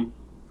room,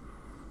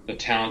 the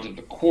talent of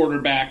the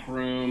quarterback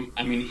room.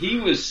 I mean, he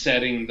was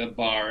setting the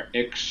bar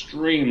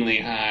extremely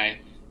high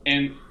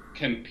and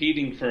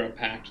competing for a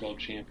Pac-12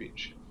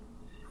 championship.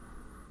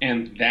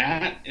 And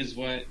that is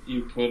what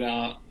you put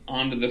out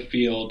onto the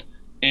field,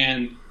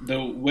 and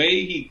the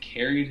way he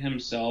carried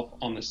himself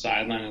on the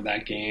sideline of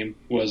that game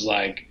was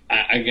like,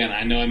 again,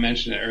 I know I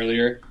mentioned it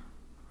earlier,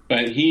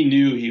 but he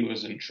knew he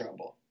was in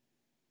trouble.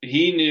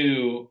 He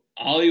knew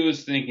all he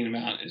was thinking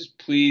about is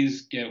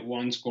please get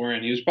one score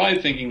in. He was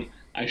probably thinking,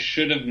 I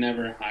should have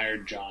never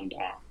hired John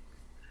Dom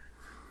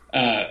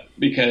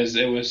because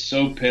it was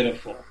so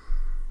pitiful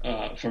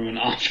from an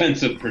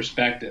offensive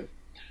perspective.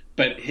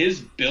 But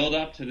his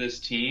build-up to this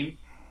team,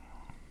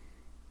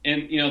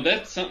 and,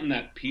 that's something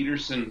that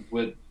Peterson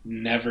would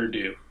never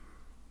do.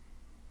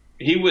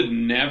 He would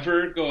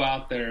never go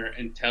out there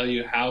and tell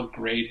you how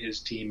great his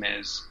team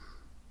is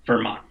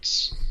for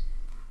months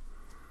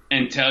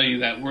and tell you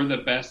that we're the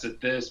best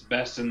at this,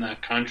 best in the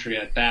country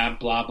at that,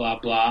 blah, blah,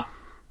 blah.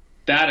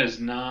 That is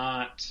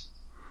not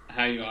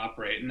how you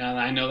operate. Now,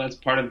 I know that's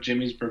part of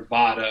Jimmy's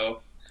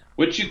bravado,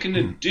 which you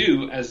can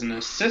do as an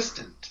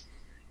assistant.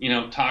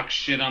 Talk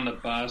shit on the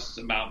bus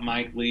about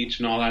Mike Leach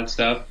and all that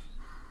stuff.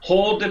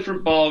 Whole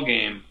different ball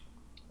game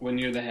when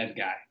you're the head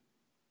guy.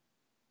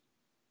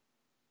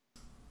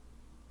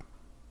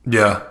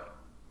 Yeah.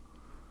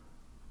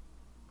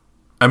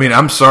 I mean,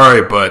 I'm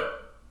sorry,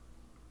 but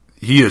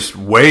he is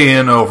way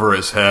in over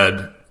his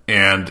head,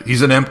 and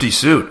he's an empty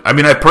suit. I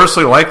mean, I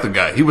personally like the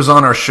guy. He was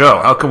on our show.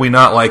 How can we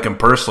not like him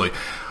personally?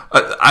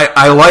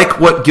 I like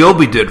what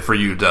Gilby did for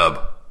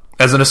UW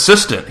as an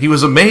assistant. He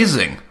was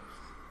amazing.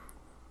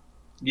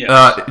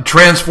 Yes.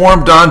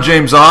 Transformed Don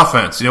James'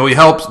 offense. He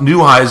helped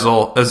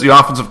Neuheisel as the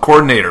offensive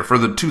coordinator for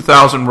the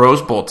 2000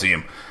 Rose Bowl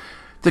team.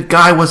 The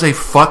guy was a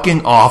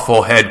fucking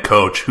awful head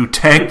coach who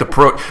tanked the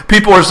pro.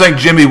 People are saying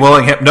Jimmy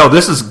Willingham. No,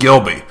 this is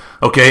Gilby.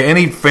 Okay,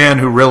 any fan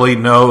who really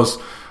knows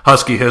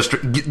Husky history,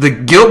 the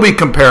Gilby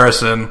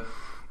comparison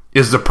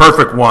is the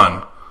perfect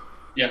one.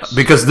 Yes.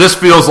 Because this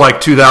feels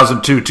like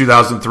 2002,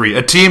 2003,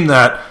 a team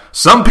that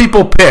some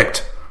people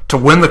picked to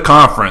win the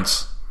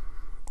conference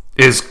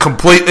is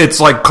complete. It's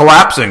like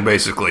collapsing,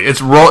 basically.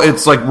 It's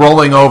like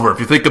rolling over. If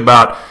you think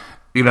about,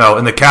 in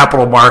the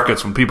capital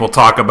markets, when people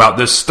talk about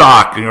this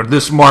stock,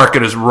 this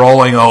market is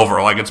rolling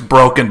over, like it's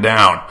broken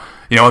down.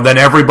 And then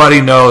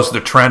everybody knows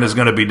the trend is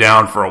going to be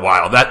down for a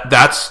while.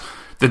 That's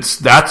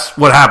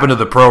what happened to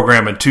the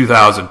program in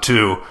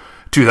 2002,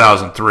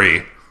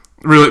 2003.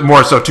 Really,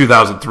 more so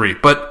 2003.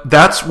 But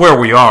that's where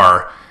we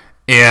are.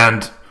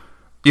 And,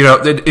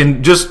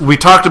 we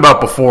talked about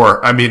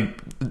before, I mean,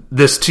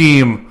 this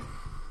team,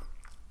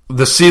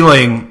 the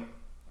ceiling,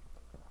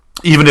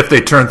 even if they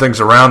turn things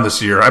around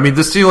this year, I mean,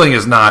 the ceiling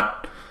is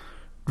not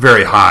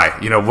very high.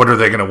 What are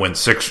they going to win,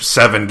 6,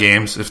 7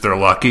 games if they're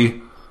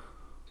lucky?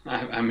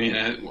 I mean,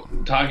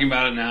 talking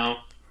about it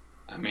now,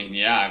 I mean,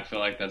 yeah, I feel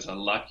like that's a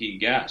lucky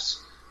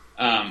guess.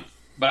 But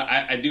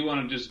I do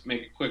want to just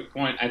make a quick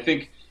point. I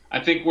think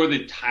where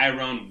the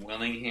Tyrone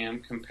Willingham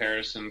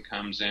comparison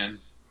comes in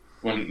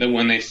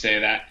when they say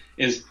that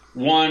is,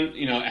 one,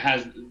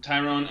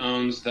 Tyrone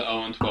owns the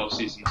 0-12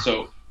 season,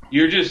 so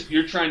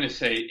you're trying to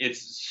say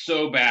it's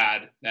so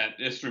bad that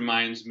this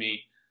reminds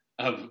me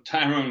of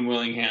Tyrone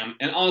Willingham,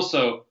 and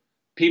also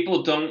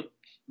people don't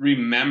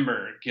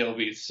remember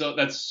Gilby. So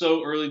that's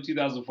so early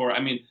 2004.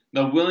 I mean,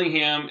 the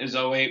Willingham is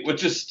 08,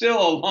 which is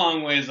still a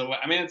long ways away.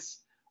 I mean, it's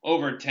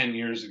over 10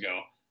 years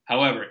ago.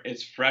 However,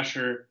 it's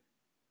fresher.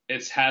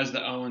 It has the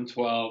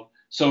 0-12.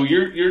 So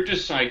you're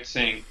just like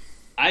saying,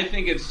 I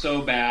think it's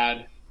so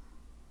bad,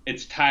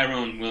 it's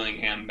Tyrone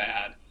Willingham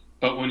bad.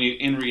 But when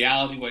in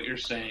reality, what you're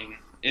saying,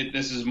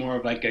 this is more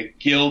of like a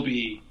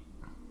Gilby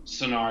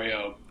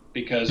scenario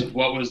because of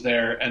what was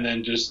there and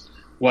then just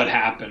what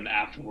happened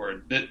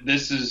afterward.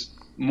 This is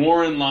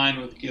more in line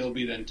with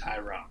Gilby than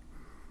Tyrone.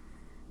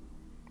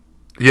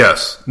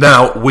 Yes.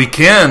 Now, we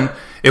can,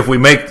 if we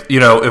make,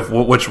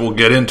 which we'll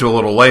get into a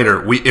little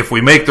later, if we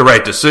make the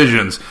right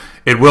decisions,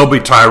 it will be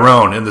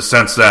Tyrone in the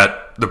sense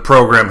that the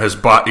program has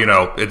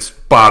it's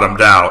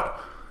bottomed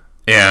out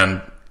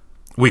and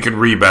we can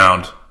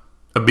rebound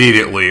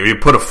immediately. You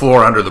put a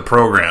floor under the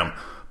program.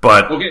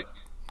 But okay,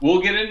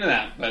 we'll get into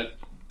that. But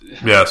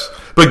yes,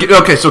 but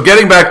okay. So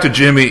getting back to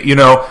Jimmy,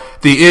 the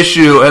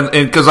issue, and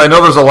because I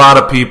know there's a lot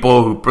of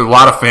people, a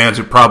lot of fans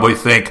who probably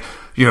think,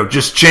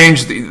 just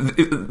change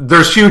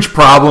there's huge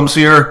problems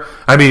here.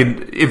 I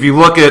mean, if you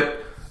look at,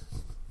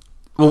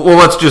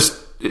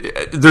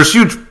 there's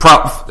huge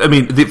I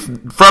mean,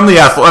 from the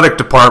athletic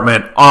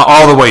department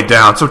all the way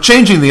down. So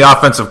changing the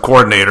offensive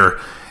coordinator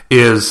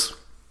isn't.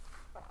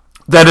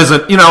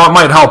 It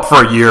might help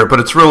for a year, but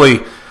it's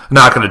really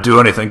not going to do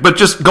anything. But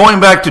just going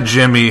back to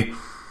Jimmy,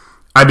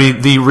 I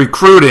mean, the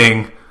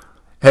recruiting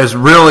has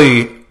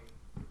really,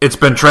 it's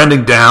been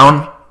trending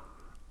down,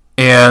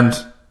 and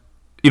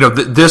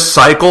this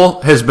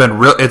cycle has been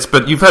real.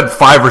 You've had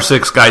 5 or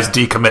 6 guys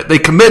decommit. They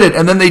committed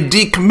and then they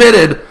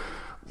decommitted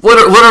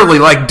literally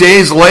like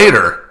days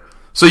later.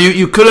 So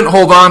you couldn't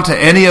hold on to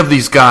any of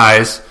these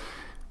guys,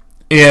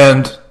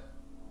 and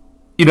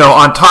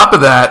on top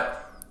of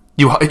that,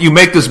 You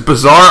make this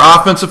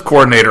bizarre offensive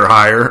coordinator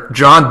hire,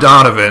 John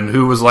Donovan,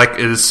 who was like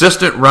an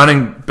assistant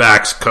running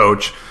backs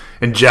coach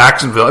in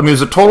Jacksonville. I mean, it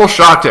was a total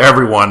shock to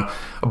everyone.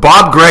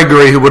 Bob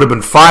Gregory, who would have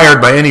been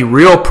fired by any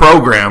real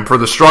program for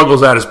the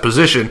struggles at his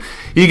position,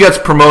 he gets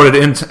promoted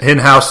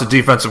in-house to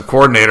defensive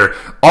coordinator.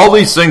 All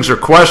these things are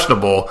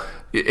questionable,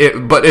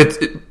 but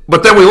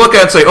then we look at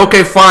it and say,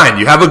 okay, fine,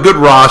 you have a good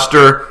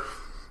roster.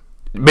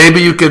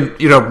 Maybe you could,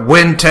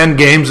 win 10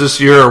 games this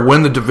year or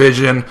win the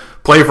division,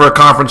 play for a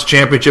conference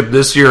championship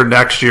this year,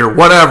 next year,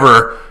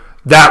 whatever.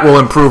 That will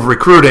improve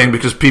recruiting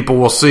because people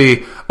will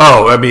see,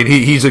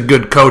 he's a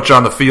good coach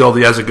on the field.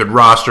 He has a good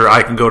roster.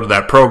 I can go to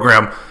that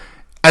program.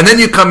 And then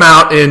you come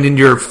out and in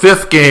your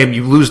 5th game,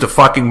 you lose to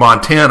fucking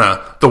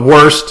Montana, the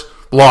worst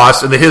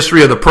loss in the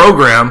history of the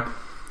program.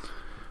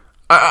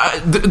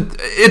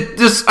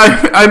 That's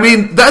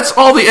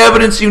all the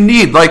evidence you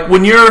need. Like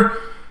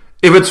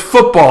if it's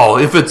football,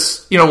 if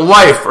it's,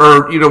 life,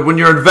 or, when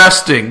you're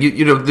investing,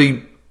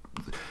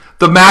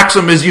 the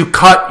maxim is you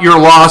cut your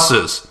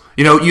losses.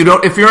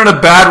 If you're in a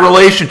bad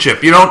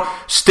relationship, you don't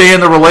stay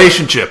in the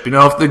relationship.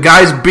 If the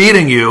guy's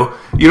beating you,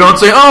 you don't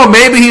say,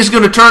 maybe he's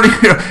going to turn,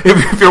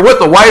 if you're with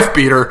a wife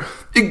beater,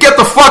 you get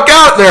the fuck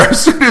out there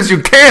as soon as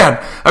you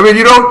can.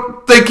 You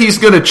don't think he's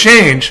going to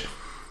change.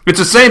 It's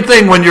the same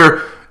thing when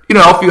you're,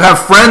 if you have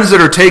friends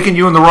that are taking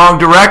you in the wrong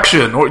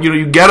direction, or,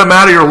 you get them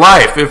out of your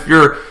life. If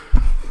you're,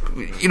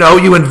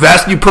 you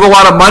invest, you put a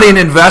lot of money in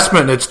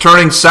investment and it's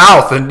turning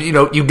south, and,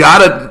 you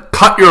got to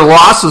cut your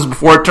losses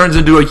before it turns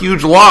into a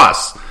huge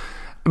loss.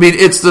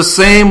 It's the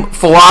same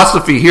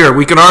philosophy here.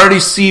 We can already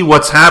see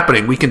what's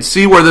happening. We can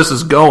see where this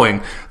is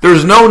going.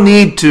 There's no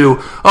need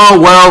to,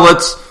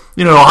 let's,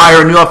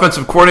 hire a new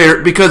offensive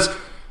coordinator, because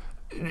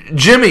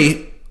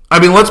Jimmy,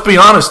 let's be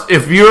honest,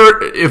 if you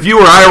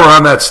or I were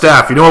on that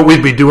staff, you know what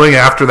we'd be doing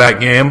after that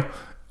game?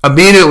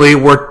 Immediately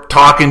we're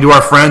talking to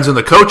our friends in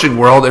the coaching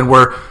world and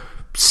we're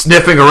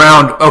sniffing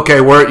around, okay,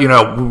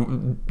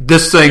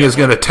 this thing is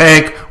going to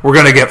tank, we're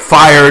going to get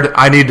fired,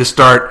 I need to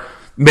start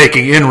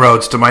making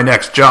inroads to my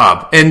next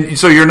job. And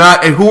so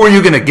and who are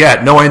you going to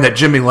get knowing that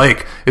Jimmy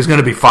Lake is going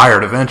to be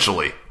fired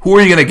eventually? Who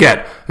are you going to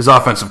get as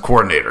offensive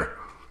coordinator?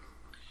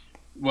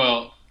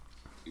 Well,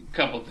 a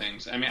couple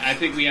things. I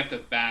think we have to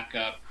back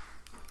up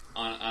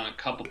on a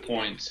couple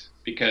points,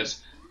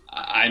 because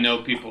I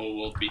know people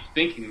will be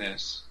thinking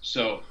this.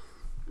 So,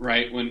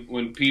 right,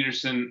 when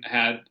Peterson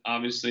had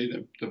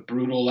obviously the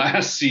brutal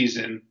last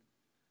season,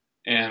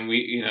 and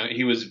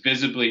he was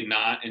visibly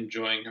not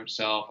enjoying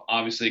himself.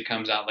 Obviously, it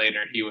comes out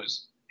later he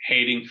was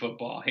hating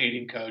football,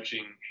 hating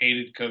coaching,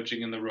 hated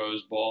coaching in the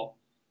Rose Bowl.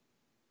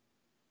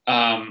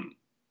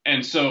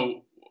 And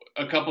so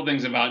a couple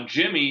things about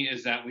Jimmy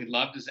is that we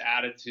loved his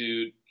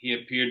attitude. He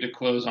appeared to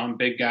close on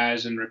big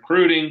guys in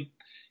recruiting.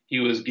 He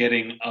was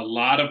getting a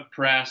lot of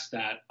press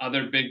that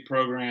other big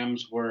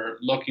programs were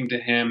looking to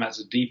him as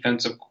a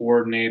defensive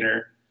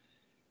coordinator.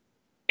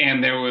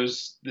 And there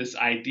was this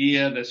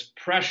idea, this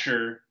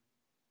pressure,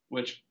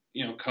 which,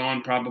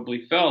 Cohen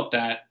probably felt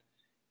that,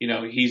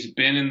 he's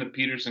been in the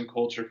Peterson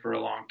culture for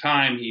a long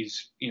time.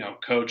 He's,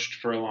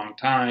 coached for a long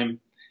time.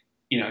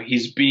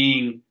 He's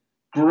being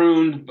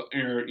groomed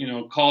or,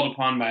 called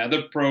upon by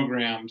other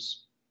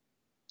programs.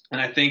 And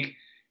I think,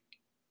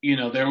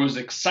 there was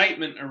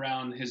excitement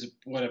around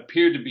what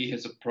appeared to be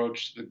his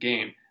approach to the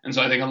game. And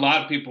so I think a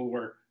lot of people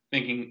were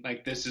thinking,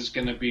 like, this is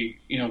going to be,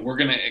 we're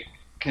going to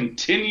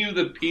continue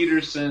the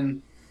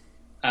Peterson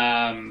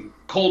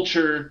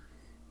culture.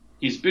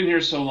 He's been here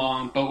so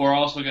long, but we're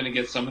also going to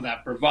get some of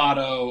that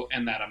bravado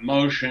and that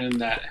emotion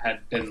that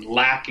had been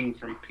lacking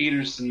from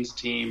Peterson's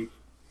team.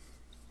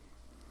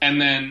 And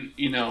then,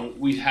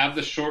 we have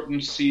the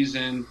shortened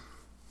season.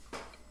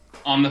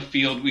 On the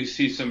field, we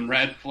see some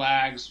red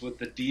flags with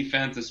the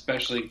defense,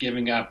 especially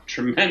giving up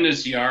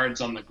tremendous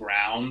yards on the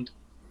ground.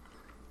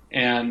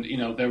 And,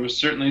 there was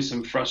certainly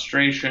some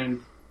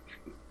frustration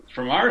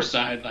from our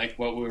side, like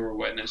what we were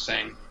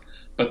witnessing.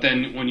 But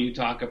then when you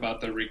talk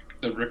about the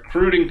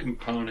recruiting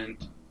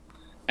component,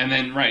 and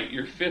then, right,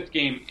 your 5th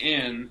game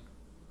in,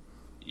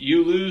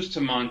 you lose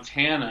to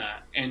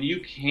Montana, and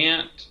you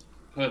can't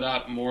put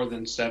up more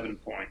than 7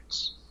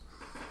 points.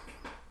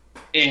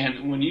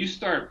 And when you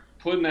start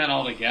putting that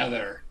all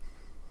together,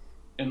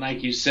 and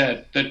like you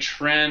said, the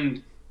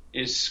trend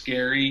is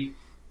scary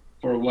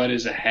for what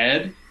is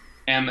ahead,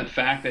 and the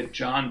fact that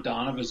John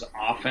Donovan's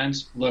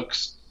offense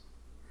looks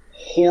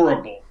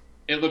horrible.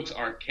 It looks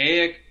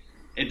archaic.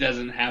 It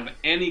doesn't have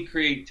any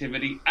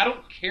creativity. I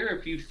don't care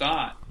if you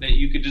thought that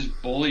you could just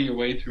bully your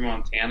way through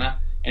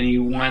Montana and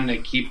you wanted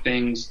to keep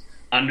things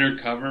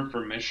undercover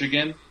for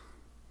Michigan.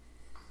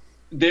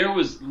 There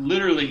was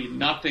literally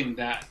nothing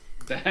that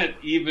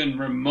even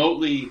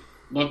remotely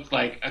looked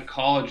like a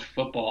college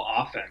football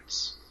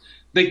offense.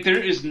 Like,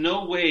 there is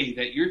no way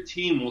that your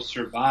team will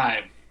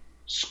survive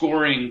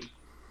scoring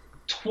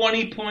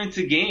 20 points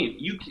a game.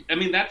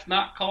 That's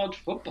not college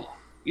football.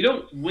 You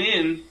don't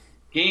win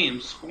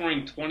games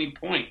scoring 20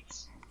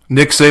 points.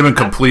 Nick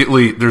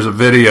Saban there's a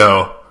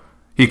video,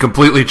 he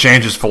completely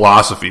changed his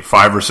philosophy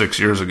 5 or 6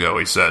 years ago,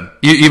 he said.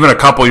 Even a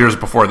couple years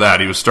before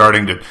that, he was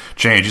starting to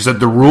change. He said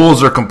the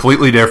rules are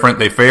completely different.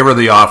 They favor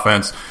the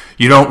offense.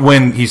 You don't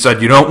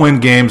win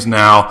games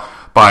now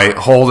by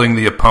holding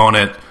the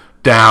opponent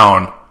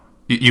down,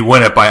 you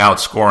win it by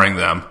outscoring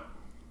them.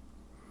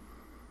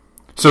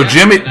 So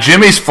Yeah,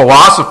 Jimmy's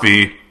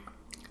philosophy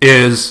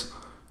is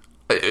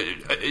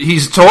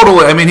he's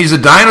totally. I mean, he's a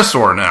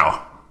dinosaur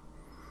now.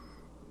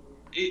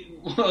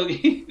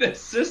 The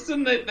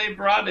system that they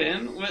brought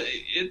in,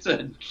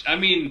 I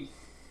mean,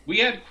 we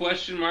had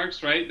question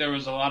marks, right? There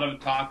was a lot of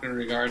talk in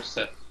regards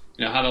to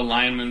how the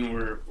linemen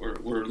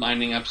were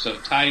lining up so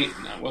tight,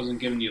 and that wasn't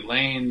giving you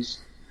lanes.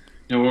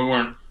 We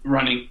weren't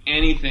running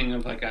anything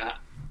of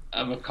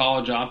a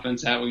college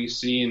offense that we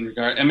see in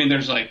regard. I mean,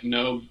 there's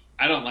no.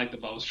 I don't like the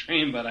bubble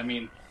screen, but I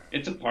mean,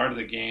 it's a part of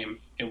the game.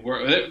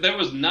 There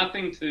was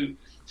nothing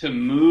to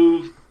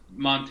move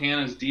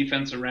Montana's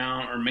defense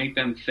around or make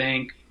them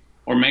think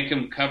or make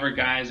them cover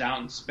guys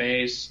out in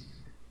space.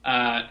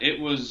 It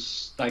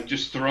was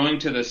just throwing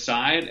to the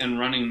side and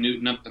running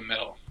Newton up the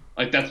middle.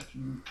 That's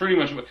pretty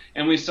much what.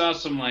 And we saw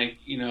some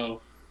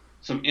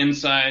some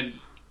inside.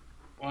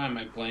 Why am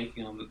I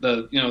blanking on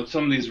the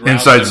some of these routes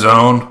inside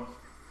zone?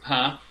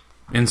 Huh?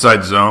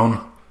 Inside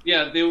zone.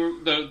 Yeah, they were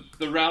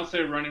the routes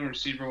they were running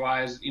receiver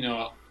wise.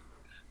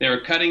 They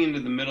were cutting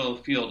into the middle of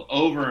the field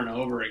over and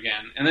over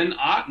again. And then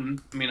Otten,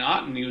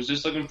 he was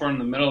just looking for him in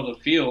the middle of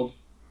the field.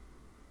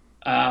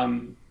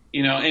 And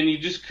you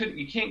just couldn't.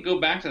 You can't go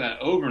back to that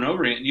over and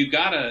over again. You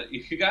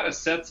gotta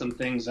set some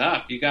things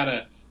up. You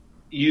gotta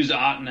use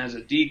Otten as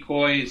a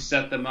decoy,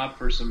 set them up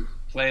for some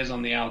plays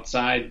on the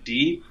outside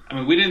deep. I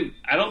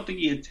don't think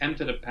he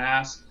attempted a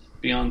pass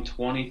beyond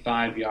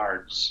 25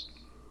 yards.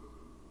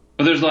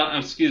 But there's a lot.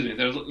 Excuse me.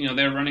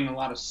 They're running a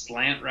lot of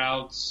slant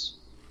routes.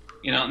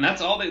 And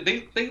that's all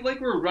they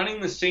were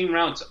running the same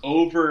routes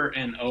over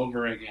and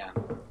over again.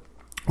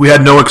 We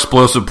had no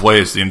explosive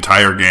plays the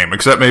entire game,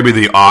 except maybe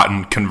the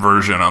Otten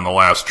conversion on the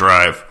last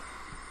drive.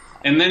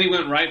 And then he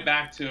went right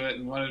back to it.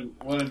 And what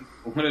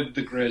did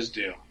the Grizz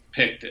do?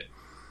 Picked it.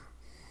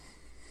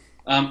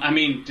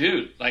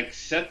 Dude,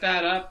 set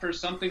that up for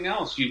something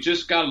else. You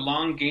just got a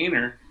long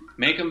gainer.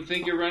 Make them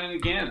think you're running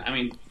again.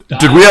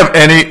 Did we have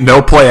any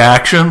no play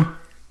action?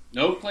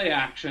 No play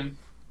action.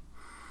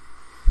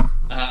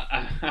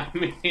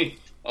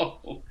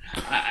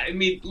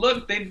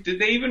 Look, did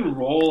they even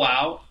roll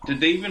out? Did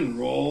they even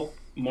roll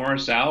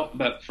Morris out,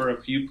 but for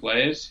a few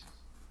plays?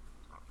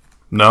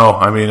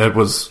 No, it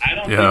was. I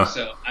don't think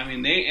so.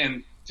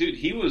 Dude,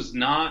 he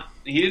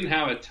didn't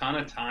have a ton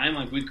of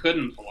time. We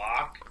couldn't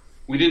block.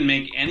 We didn't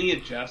make any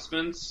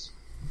adjustments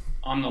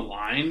on the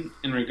line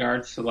in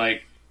regards to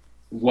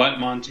what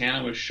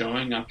Montana was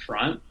showing up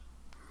front.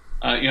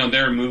 They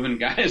were moving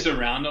guys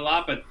around a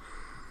lot, but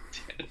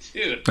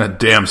dude, that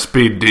damn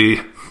speed D.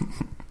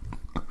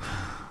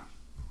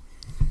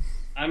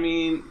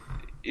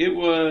 It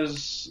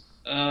was.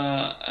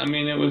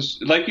 It was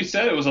like you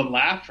said. It was a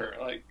laugher.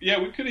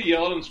 We could have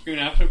yelled and screamed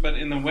after, but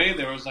in the way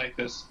there was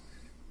this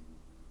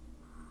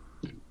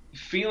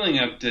feeling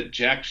of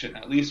dejection,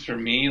 at least for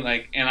me.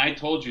 And I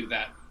told you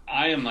that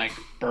I am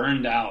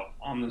burned out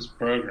on this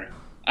program.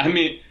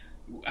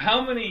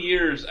 How many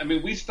years?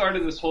 We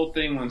started this whole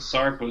thing when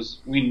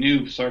we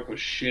knew Sark was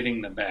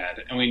shitting the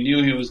bed, and we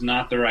knew he was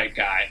not the right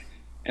guy,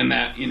 and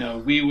that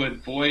we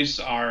would voice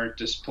our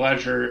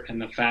displeasure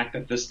and the fact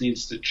that this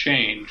needs to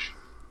change.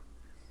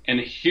 And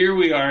here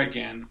we are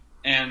again,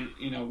 and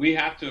we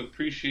have to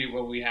appreciate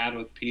what we had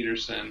with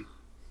Peterson,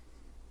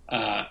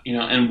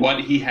 and what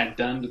he had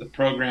done to the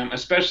program,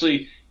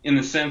 especially in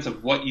the sense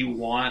of what you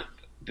want.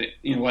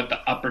 What the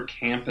upper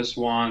campus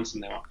wants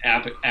and the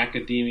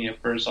academia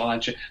first, all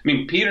that shit.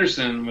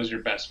 Peterson was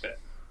your best fit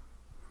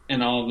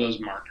in all of those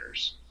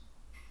markers.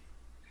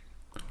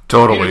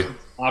 Totally. Peterson's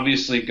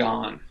obviously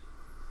gone.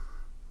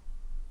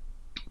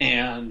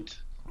 And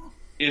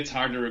it's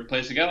hard to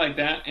replace a guy like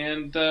that.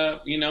 And,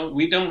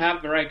 we don't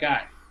have the right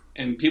guy.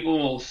 And people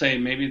will say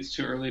maybe it's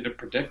too early to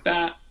predict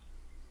that.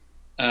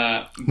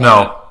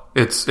 No,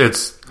 it's.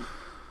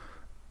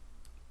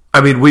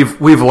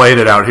 We've laid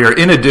it out here.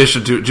 In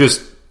addition to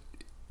just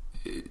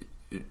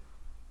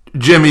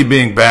Jimmy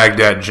being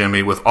Baghdad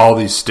Jimmy with all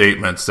these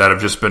statements that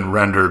have just been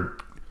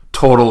rendered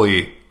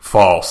totally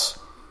false.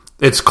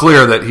 It's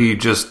clear that he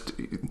just...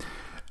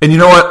 And you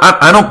know what?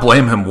 I don't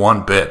blame him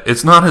one bit.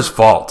 It's not his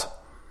fault.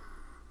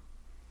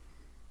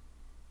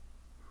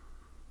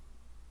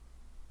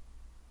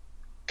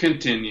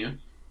 Continue.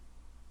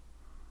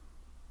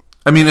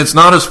 It's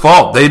not his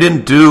fault. They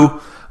didn't do...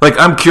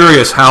 I'm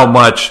curious how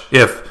much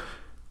if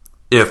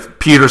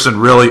Peterson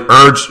really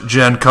urged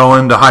Jen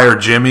Cohen to hire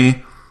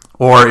Jimmy,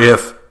 or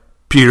if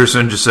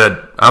Peterson just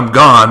said, I'm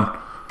gone,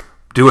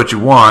 do what you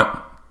want.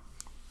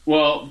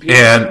 Well,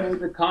 Peterson made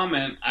the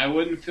comment, I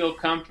wouldn't feel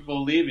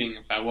comfortable leaving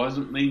if I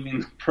wasn't leaving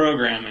the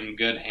program in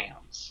good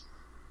hands.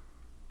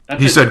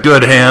 He said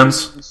good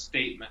hands?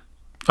 Statement.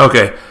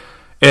 Okay.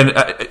 And,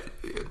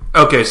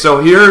 so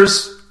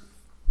here's...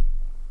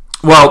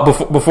 Well,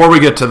 before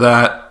we get to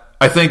that,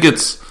 I think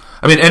it's...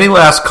 any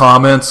last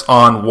comments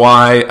on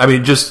why...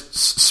 just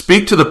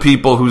speak to the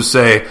people who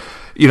say,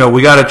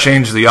 we got to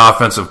change the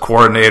offensive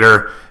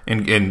coordinator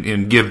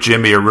and give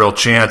Jimmy a real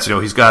chance.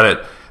 He's got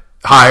it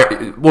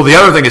higher. Well, the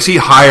other thing is he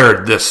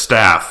hired this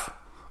staff.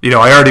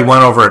 I already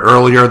went over it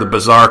earlier. The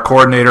bizarre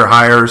coordinator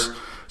hires.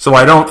 So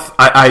I don't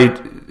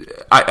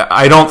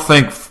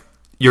think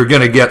you're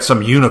going to get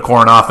some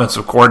unicorn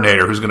offensive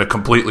coordinator who's going to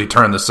completely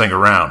turn this thing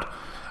around.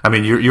 I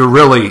mean, you're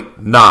really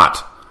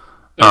not.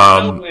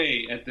 There's no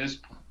way at this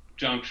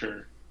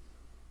juncture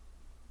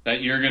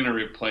that you're going to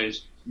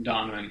replace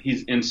Donovan.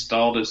 He's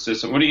installed his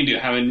system. What do you do?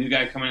 Have a new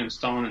guy come in and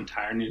install an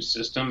entire new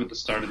system at the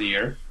start of the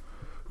year?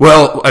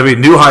 Well, I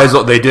mean,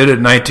 Neuheisel, they did it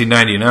in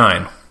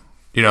 1999.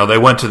 They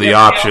went to the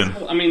option.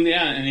 Also, and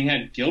he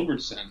had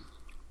Gilbertson,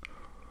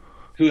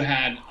 who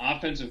had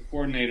offensive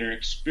coordinator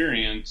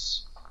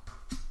experience,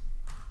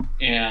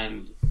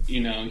 and,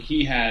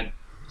 he had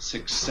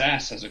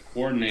success as a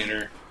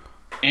coordinator,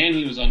 and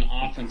he was an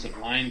offensive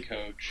line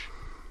coach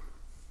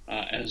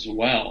as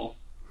well.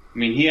 I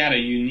mean, he had a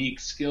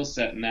unique skill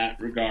set in that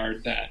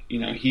regard that,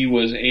 he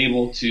was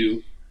able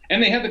to,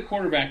 and they had the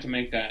quarterback to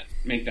make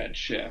that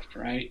shift,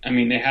 right? I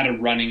mean, they had a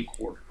running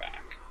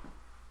quarterback.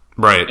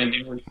 Right. And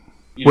they were,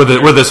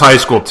 with his high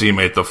school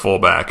teammate, the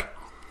fullback.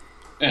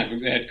 Yeah,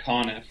 they had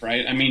Conniff,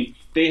 right? I mean,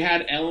 they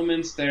had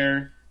elements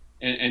there,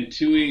 and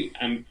Tui,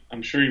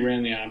 I'm sure he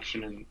ran the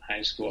option in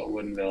high school at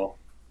Woodinville.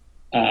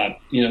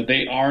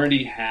 They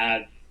already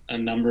had a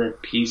number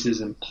of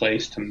pieces in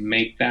place to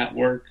make that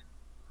work.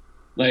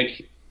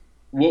 Like,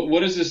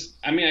 what is this?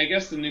 I mean, I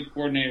guess the new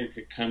coordinator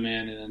could come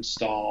in and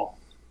install,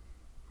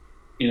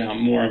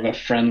 more of a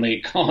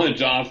friendly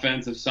college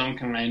offense of some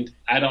kind.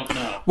 I don't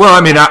know. Well,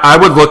 I mean, I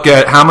would look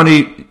at how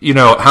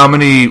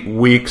many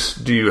weeks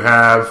do you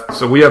have?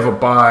 So we have a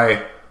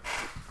bye.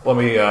 Let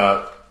me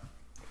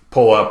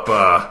pull up.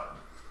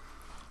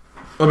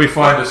 Let me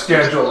find a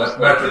schedule that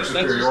metric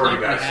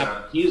superiority guy sent.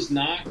 He's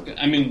not.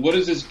 I mean, what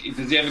is this?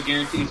 Does he have a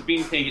guarantee? He's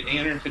being paid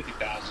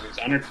 $850,000. He's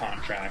under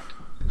contract.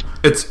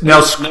 It's now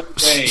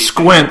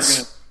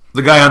Squints,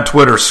 the guy on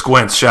Twitter,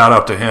 Squints. Shout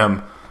out to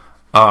him,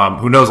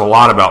 who knows a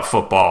lot about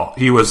football.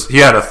 He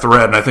had a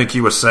thread, and I think he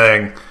was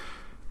saying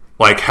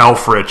like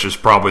Helfrich is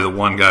probably the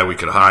one guy we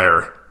could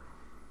hire.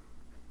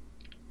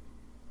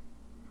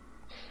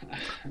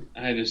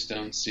 I just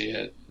don't see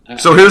it.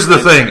 So here's the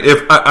thing: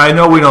 if I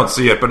know we don't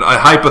see it, but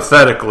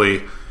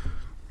hypothetically,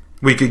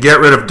 we could get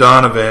rid of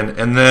Donovan,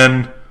 and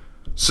then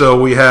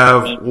so we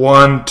have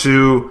 1,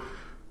 2.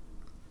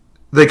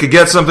 They could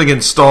get something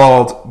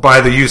installed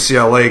by the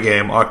UCLA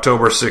game,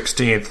 October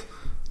 16th.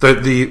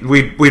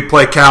 We'd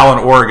play Cal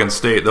and Oregon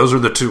State. Those are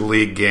the two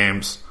league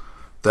games.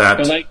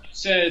 But like you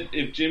said,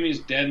 if Jimmy's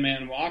dead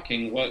man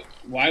walking,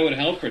 why would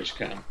Helfrich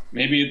come?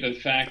 Maybe the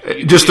fact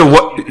that just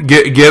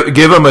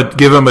give him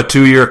a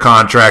 2-year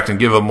contract and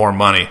give him more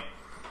money.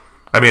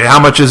 I mean, how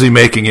much is he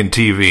making in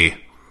TV?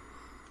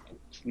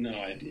 No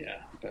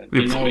idea. But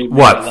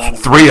what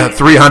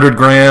 300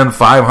 grand,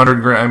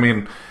 500 grand? I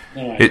mean,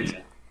 no idea.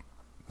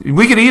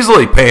 We could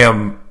easily pay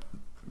him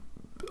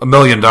 $1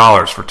 million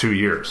for 2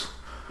 years.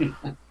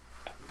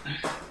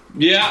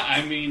 Yeah,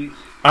 I mean,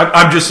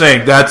 I'm just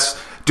saying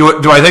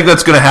do I think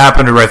that's going to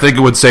happen, or do I think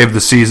it would save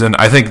the season?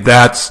 I think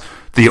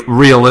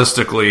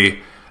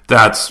realistically,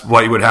 that's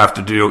what you would have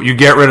to do. You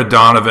get rid of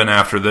Donovan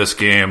after this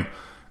game.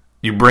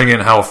 You bring in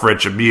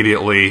Helfrich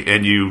immediately,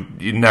 and you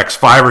next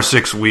 5 or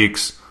 6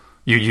 weeks,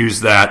 you use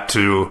that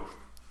to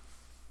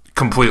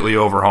completely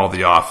overhaul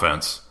the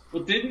offense.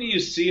 Well, didn't you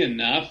see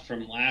enough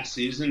from last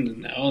season to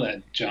know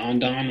that John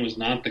Don was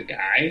not the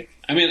guy?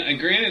 I mean,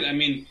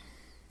 granted,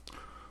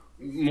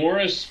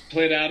 Morris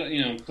played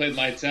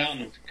lights out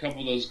in a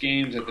couple of those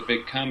games at the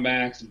big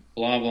comebacks,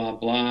 blah, blah,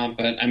 blah.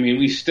 But,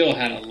 we still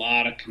had a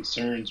lot of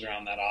concerns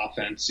around that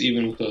offense,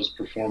 even with those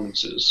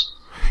performances.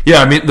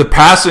 Yeah, the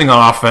passing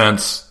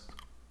offense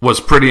was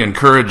pretty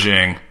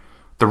encouraging.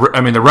 The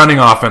running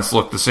offense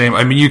looked the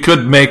same. You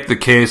could make the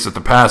case that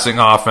the passing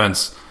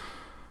offense,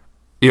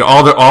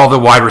 all the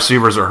wide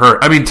receivers are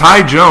hurt.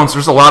 Ty Jones,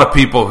 there's a lot of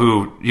people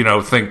who,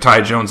 think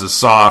Ty Jones is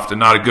soft and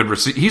not a good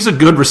receiver. He's a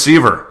good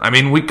receiver.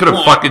 We could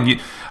have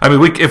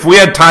if we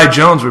had Ty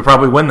Jones, we'd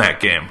probably win that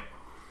game.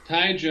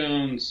 Ty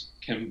Jones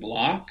can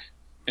block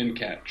and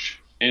catch,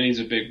 and he's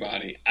a big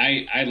body.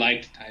 I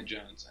liked Ty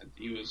Jones.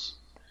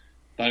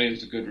 Thought he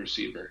was a good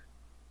receiver.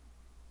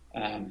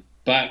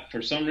 But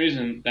for some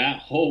reason, that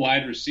whole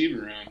wide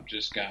receiver room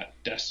just got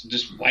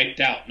just wiped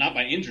out. Not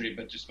by injury,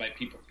 but just by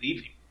people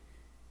leaving.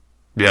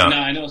 Yeah.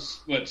 Now, I know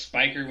what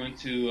Spiker went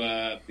to,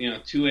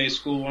 2A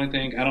school, I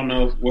think. I don't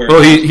know where.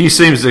 Well, he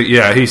seems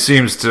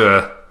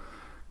to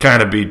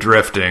kind of be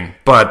drifting.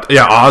 But,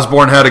 yeah,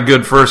 Osborne had a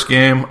good first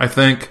game, I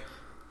think.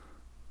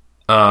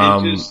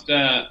 Ty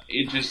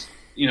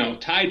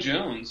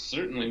Jones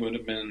certainly would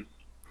have been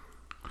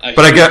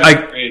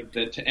upgrade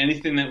to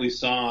anything that we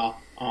saw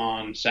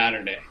on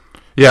Saturday.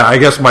 Yeah, I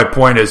guess my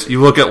point is,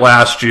 you look at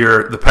last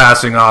year, the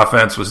passing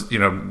offense was,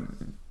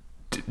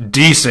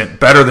 decent,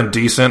 better than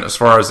decent as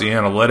far as the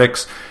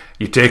analytics.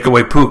 You take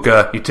away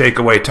Puka, you take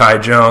away Ty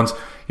Jones,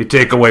 you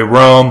take away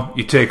Rome,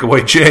 you take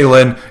away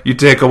Jalen, you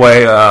take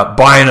away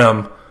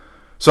Bynum.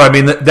 So,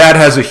 that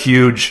has a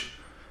huge...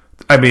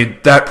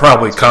 that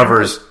probably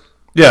covers...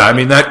 Yeah,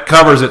 that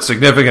covers it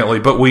significantly,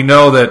 but we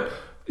know that,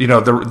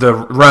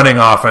 the running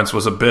offense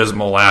was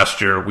abysmal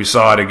last year. We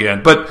saw it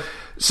again. But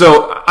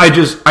so I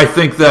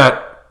think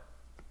that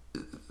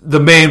the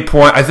main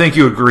point, I think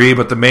you agree,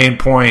 but the main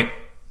point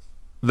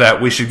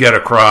that we should get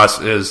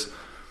across is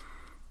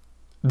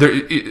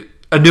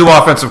a new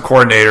offensive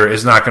coordinator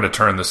is not going to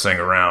turn this thing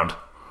around.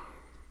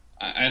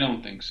 I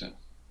don't think so.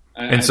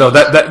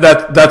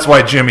 That's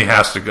why Jimmy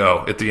has to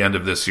go at the end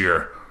of this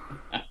year.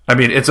 I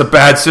mean, it's a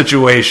bad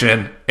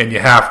situation, and you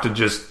have to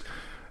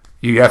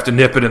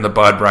nip it in the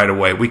bud right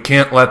away. We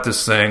can't let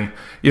this thing,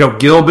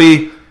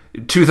 Gilby,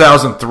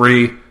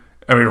 2003.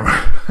 I mean,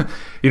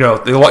 he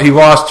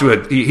lost to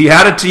it. He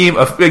had a team.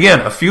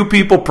 Again, a few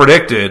people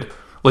predicted,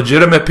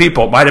 legitimate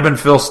people, might have been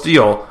Phil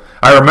Steele.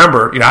 I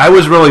remember, I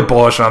was really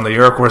bullish on the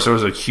year. Of course, it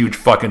was a huge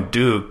fucking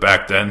dude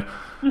back then.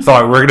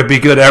 Thought we were going to be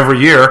good every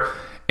year,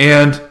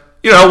 and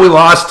we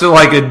lost to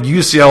like a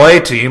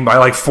UCLA team by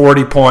like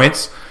 40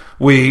 points.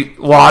 We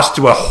lost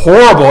to a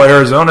horrible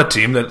Arizona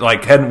team that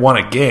like hadn't won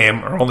a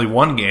game or only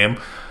one game.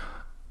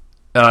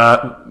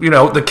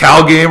 The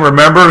Cal game,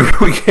 remember,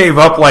 we gave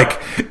up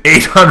like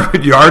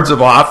 800 yards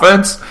of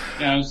offense.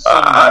 Yeah, it was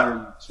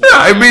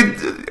I mean,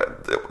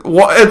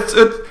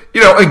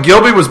 and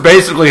Gilby was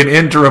basically an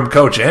interim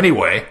coach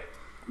anyway.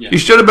 Yeah. He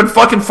should have been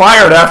fucking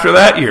fired after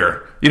that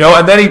year,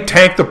 and then he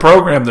tanked the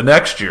program the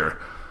next year.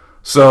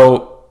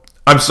 So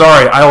I'm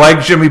sorry, I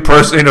like Jimmy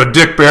personally.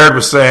 Dick Baird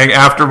was saying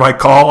after my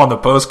call on the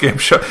postgame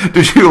show,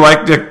 did you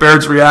like Dick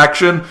Baird's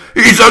reaction?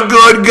 He's a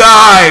good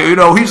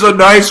guy. He's a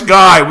nice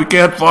guy. We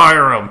can't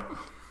fire him.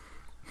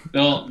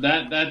 No,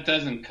 that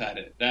doesn't cut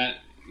it.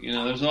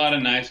 There's a lot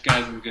of nice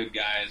guys and good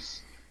guys.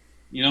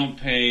 You don't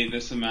pay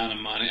this amount of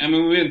money. I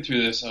mean, we've been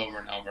through this over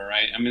and over,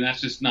 right? I mean,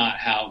 that's just not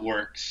how it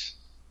works.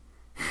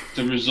 It's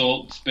a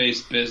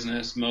results-based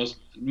business.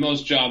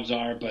 Most jobs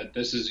are, but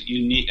this is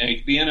unique.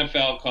 Like the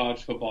NFL,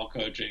 college football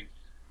coaching,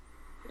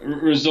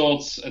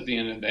 results at the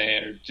end of the day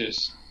are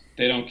just,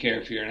 they don't care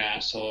if you're an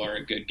asshole or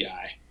a good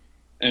guy.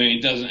 I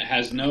mean, it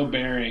has no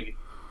bearing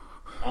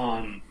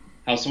on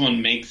how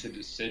someone makes a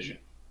decision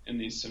in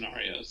these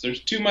scenarios.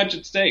 There's too much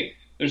at stake.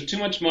 There's too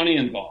much money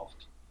involved.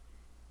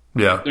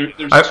 Yeah.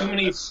 There's too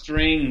many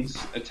strings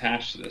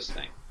attached to this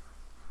thing.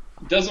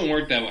 It doesn't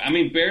work that way. I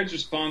mean, Baird's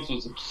response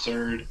was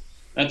absurd.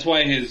 That's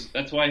why his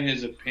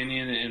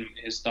opinion and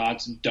his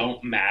thoughts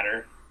don't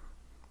matter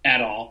at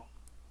all.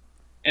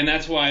 And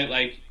that's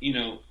why,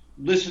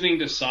 listening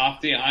to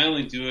Softy, I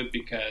only do it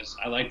because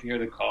I like to hear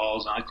the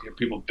calls. I like to hear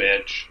people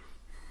bitch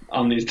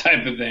on these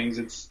type of things.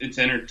 It's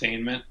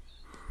entertainment.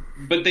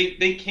 But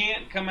they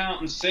can't come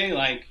out and say,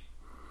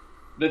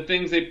 the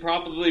things they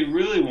probably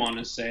really want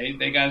to say.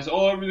 They guys,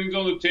 everything's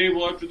on the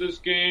table after this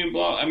game,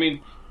 blah. I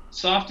mean,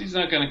 Softy's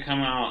not going to come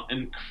out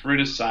and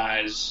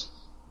criticize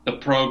the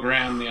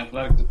program, the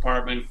athletic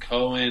department,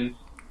 Cohen,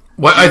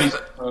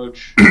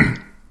 coach.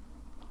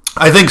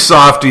 I think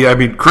Softy,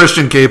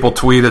 Christian Capel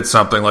tweeted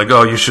something like,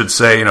 you should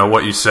say,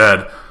 what you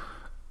said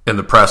in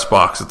the press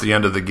box at the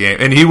end of the game.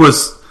 And he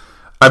was,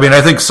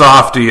 I think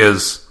Softy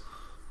is,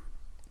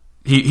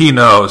 he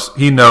knows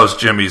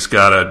Jimmy's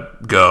got to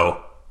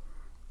go.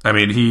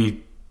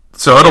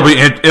 So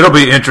it'll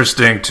be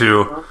interesting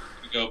to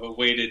go, but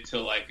waited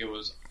till it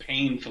was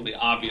painfully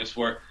obvious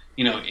where,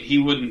 he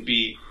wouldn't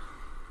be,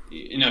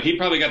 he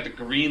probably got the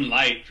green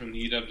light from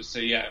the UW to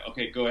say, yeah,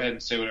 okay, go ahead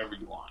and say whatever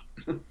you want.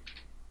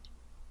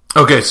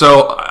 Okay,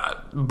 so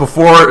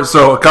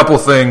a couple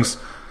things,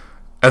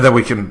 and then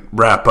we can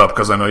wrap up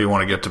because I know you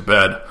want to get to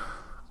bed.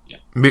 Yeah.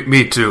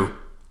 Me too.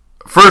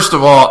 First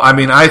of all,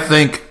 I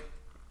think,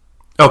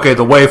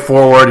 the way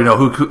forward,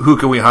 who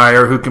can we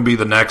hire? Who can be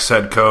the next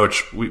head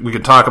coach? We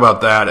can talk about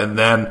that, and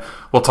then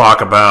we'll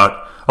talk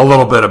about a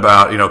little bit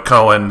about,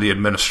 Cohen, the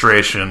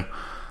administration.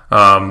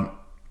 So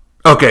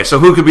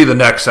who could be the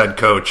next head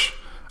coach?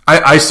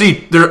 I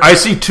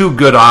see two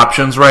good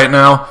options right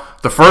now.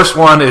 The first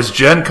one is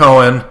Jen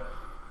Cohen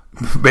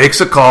makes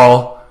a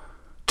call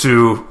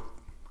to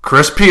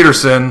Chris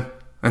Peterson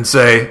and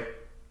say,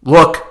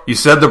 look, you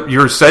said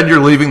you're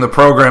leaving the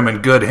program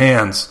in good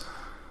hands.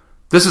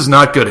 This is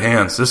not good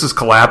hands. This is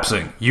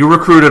collapsing. You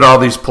recruited all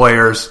these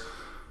players.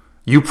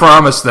 You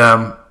promised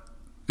them,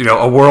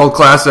 a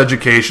world-class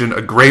education,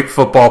 a great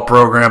football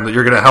program that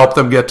you're going to help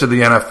them get to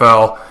the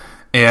NFL,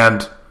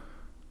 and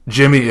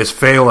Jimmy is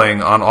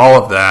failing on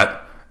all of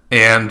that.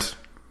 And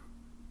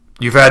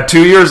you've had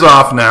 2 years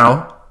off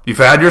now. You've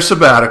had your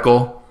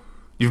sabbatical.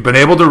 You've been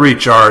able to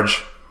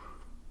recharge.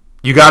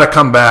 You got to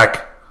come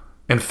back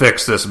and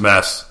fix this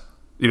mess,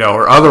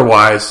 or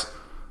otherwise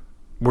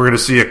we're going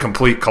to see a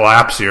complete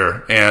collapse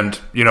here. And,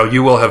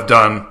 you will have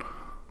done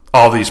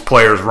all these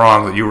players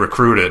wrong that you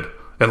recruited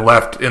and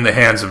left in the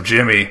hands of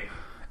Jimmy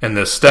and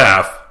this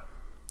staff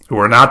who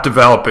are not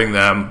developing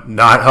them,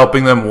 not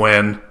helping them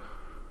win,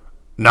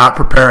 not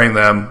preparing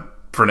them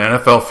for an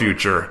NFL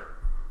future.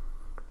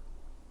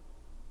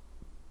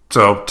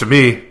 So to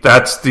me,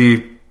 that's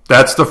the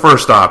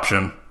first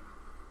option.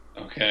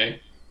 Okay.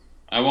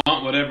 I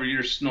want whatever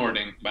you're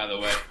snorting, by the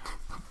way.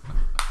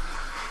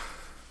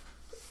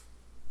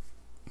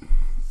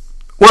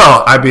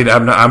 Well,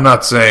 I'm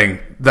not saying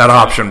that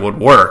option would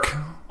work.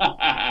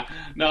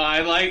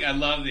 I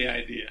love the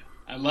idea.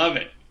 I love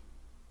it.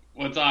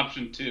 What's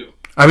option 2?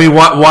 I mean,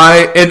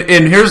 why?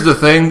 And here's the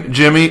thing,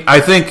 Jimmy. I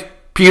think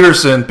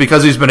Peterson,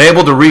 because he's been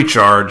able to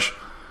recharge,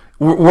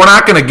 we're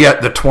not going to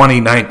get the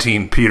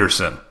 2019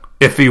 Peterson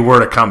if he were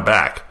to come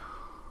back.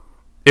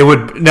 It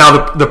would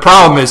now. The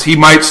problem is he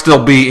might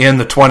still be in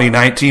the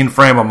 2019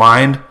 frame of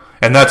mind,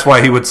 and that's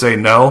why he would say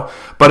no.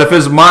 But if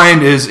his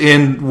mind is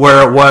in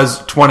where it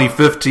was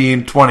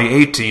 2015,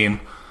 2018,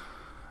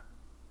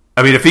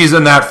 I mean, if he's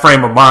in that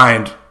frame of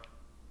mind,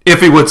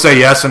 if he would say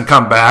yes and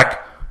come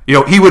back,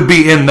 he would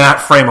be in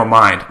that frame of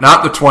mind,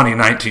 not the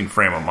 2019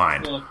 frame of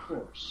mind. Well, of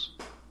course.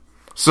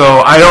 So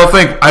I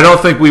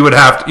don't think we would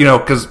have to,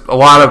 because a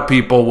lot of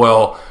people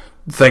will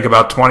think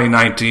about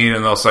 2019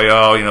 and they'll say,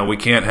 oh, we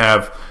can't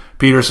have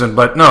Peterson.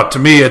 But no, to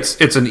me,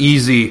 it's an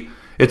easy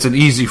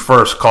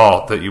first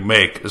call that you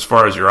make as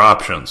far as your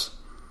options.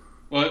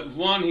 Well,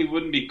 one, he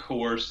wouldn't be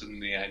coerced in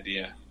the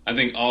idea. I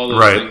think all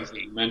those things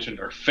that you mentioned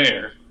are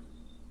fair.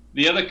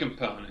 The other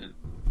component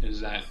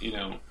is that,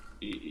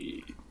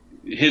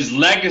 his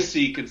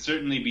legacy could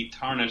certainly be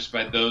tarnished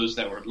by those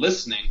that were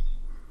listening.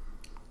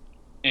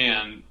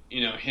 And,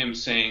 him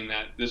saying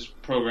that this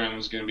program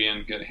was going to be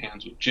in good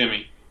hands with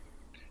Jimmy.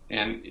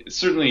 And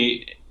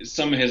certainly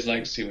some of his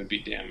legacy would be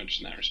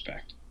damaged in that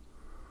respect.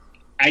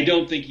 I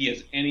don't think he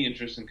has any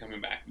interest in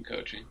coming back and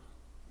coaching.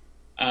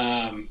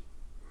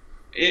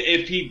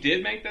 If he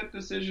did make that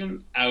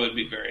decision, I would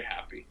be very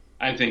happy.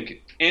 I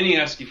think any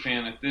Husky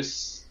fan at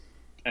this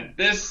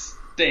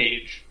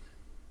stage,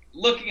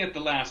 looking at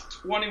the last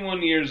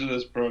 21 years of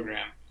this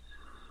program,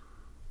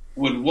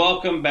 would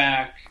welcome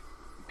back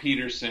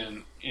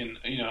Peterson in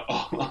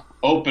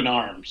open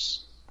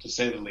arms, to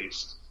say the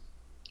least.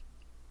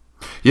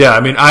 Yeah, I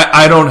mean,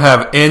 I don't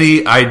have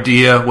any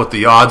idea what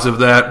the odds of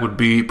that would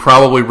be.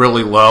 Probably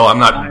really low. I'm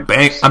not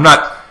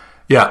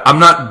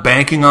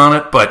banking on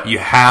it, but you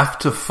have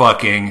to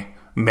fucking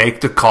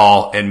make the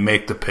call and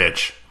make the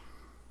pitch.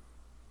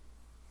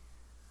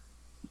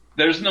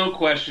 There's no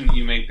question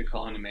you make the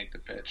call and you make the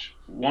pitch.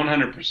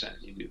 100%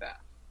 you do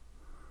that.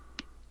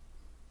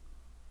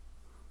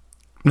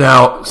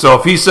 Now, so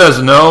if he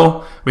says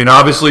no, I mean,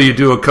 obviously you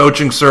do a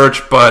coaching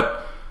search, but,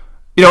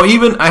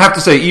 even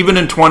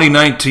in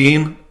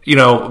 2019,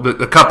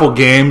 the couple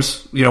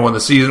games, when the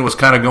season was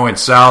kind of going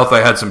south, I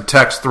had some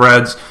text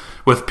threads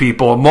with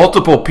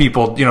multiple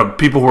people,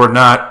 people who are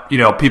not,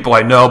 people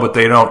I know, but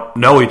they don't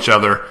know each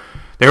other.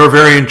 They were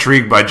very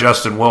intrigued by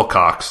Justin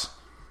Wilcox.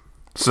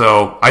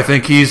 So I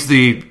think he's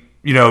you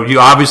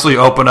obviously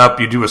open up,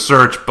 you do a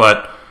search,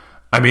 but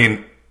I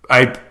mean,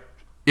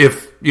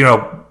 if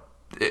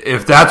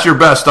that's your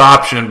best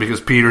option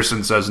because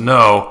Peterson says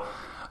no,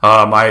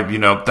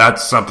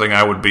 that's something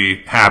I would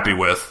be happy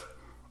with.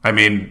 I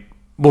mean,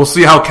 we'll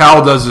see how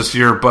Cal does this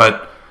year,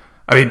 but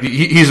I mean,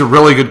 he's a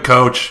really good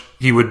coach.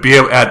 He would be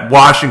at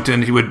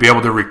Washington. He would be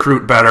able to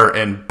recruit better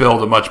and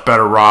build a much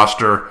better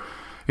roster.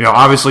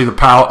 Obviously the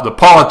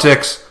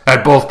politics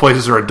at both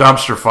places are a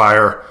dumpster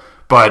fire.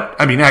 But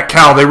I mean, at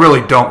Cal, they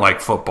really don't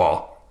like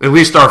football. At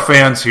least our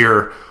fans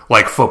here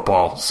like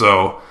football.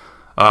 So,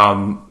 I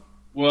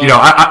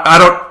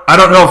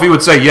don't know if he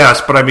would say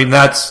yes, but I mean,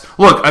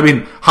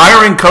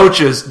 hiring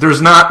coaches,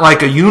 there's not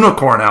like a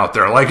unicorn out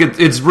there. Like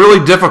it's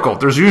really difficult.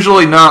 There's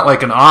usually not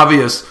like an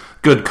obvious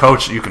good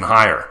coach that you can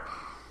hire.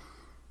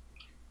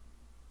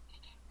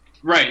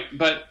 Right,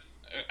 but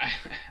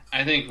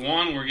I think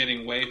we're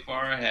getting way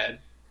far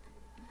ahead.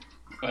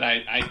 But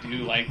I do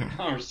like the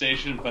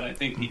conversation. But I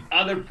think the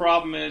other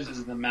problem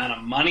is the amount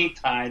of money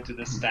tied to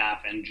the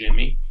staff and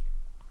Jimmy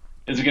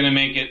is going to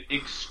make it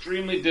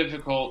extremely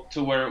difficult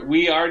to where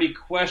we already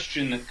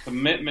question the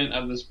commitment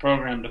of this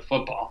program to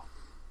football.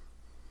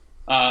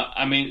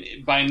 I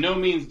mean, by no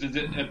means does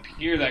it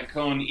appear that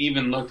Cohen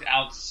even looked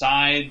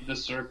outside the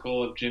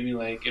circle of Jimmy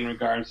Lake in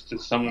regards to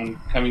someone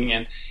coming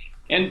in.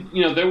 And,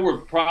 there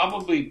would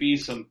probably be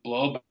some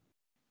blowback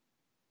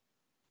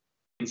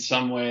in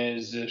some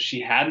ways if she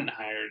hadn't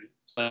hired,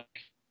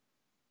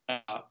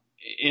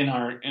 in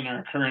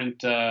our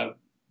current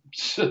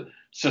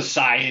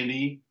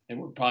society, there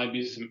would probably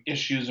be some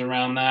issues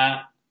around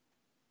that.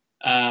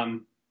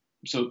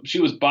 So she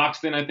was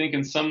boxed in, I think,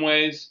 in some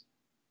ways.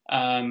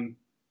 And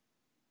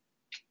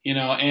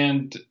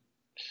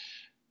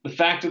the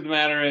fact of the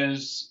matter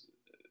is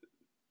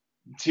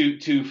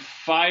to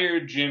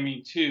fire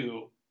Jimmy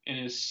too in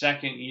his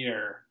second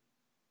year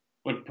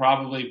would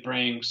probably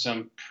bring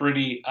some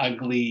pretty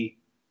ugly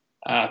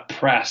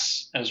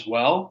press as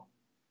well.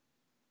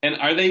 And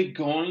are they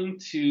going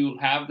to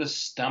have the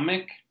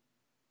stomach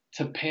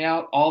to pay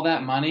out all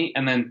that money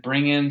and then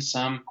bring in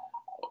some,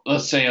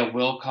 let's say, a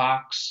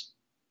Wilcox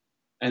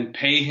and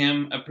pay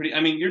him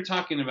you're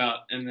talking about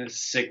a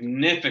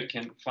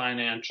significant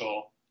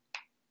financial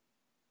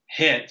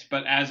hit.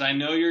 But as I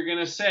know you're going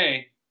to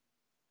say,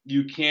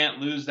 you can't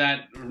lose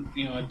that,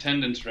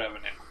 attendance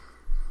revenue.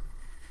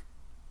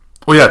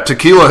 Well, yeah,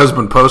 Tequila has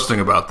been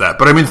posting about that.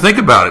 But, I mean, think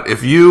about it.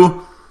 If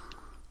you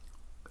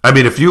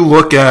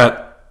look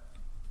at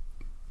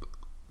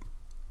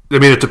I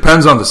mean, it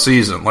depends on the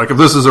season. Like, if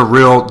this is a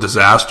real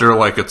disaster,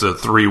 like it's a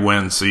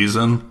 3-win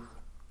season,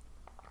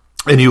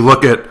 and you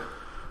look at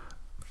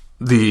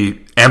the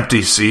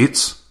empty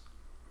seats,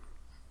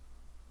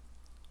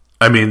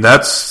 I mean,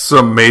 that's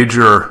some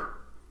major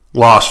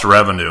lost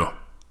revenue.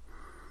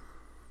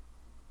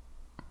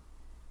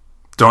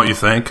 Don't you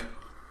think?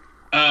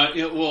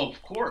 Well,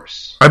 of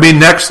course. I mean,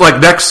 next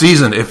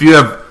season, if you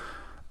have,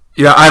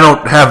 I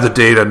don't have the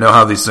data, know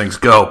how these things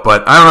go,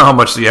 but I don't know how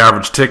much the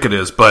average ticket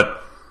is.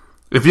 But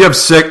if you have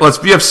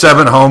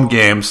 7 home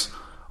games,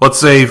 let's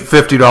say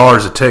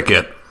 $50 a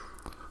ticket,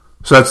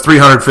 so that's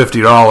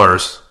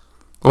 $350.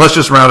 Let's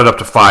just round it up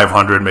to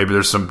 $500. Maybe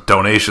there's some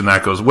donation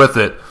that goes with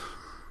it,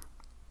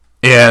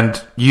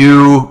 and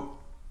you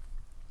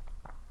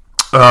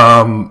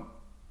have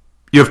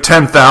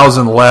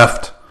 10,000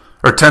 left.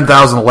 Or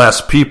 10,000 less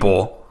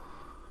people.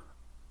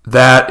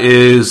 That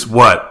is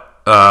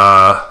what?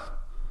 Gosh,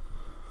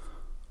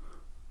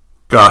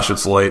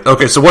 it's late.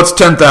 Okay, so what's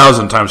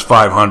 10,000 times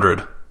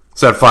 500?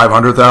 Is that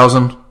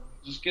 500,000?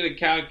 Just get a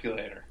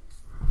calculator.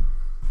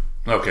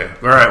 Okay,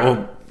 all right.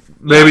 Well,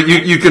 maybe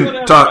you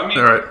can talk. I mean,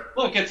 all right.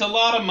 Look, it's a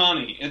lot of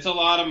money. It's a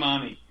lot of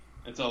money.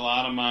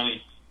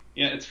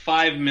 Yeah, it's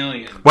 $5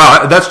 million.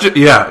 Wow, that's just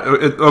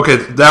okay,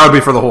 that would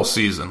be for the whole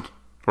season,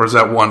 or is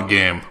that one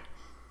game?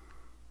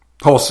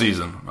 Whole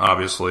season,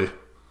 obviously.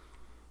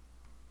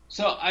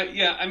 So,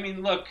 I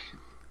mean, look.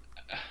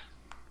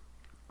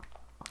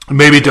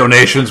 Maybe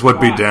donations would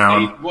be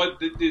down. What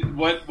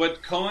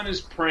Cohen is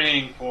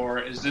praying for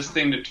is this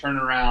thing to turn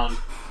around,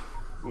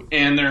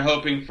 and they're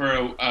hoping for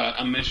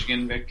a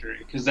Michigan victory,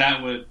 because that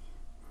would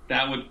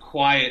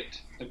quiet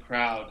the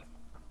crowd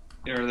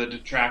or the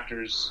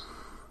detractors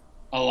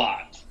a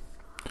lot.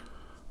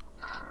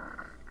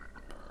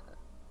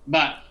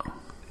 But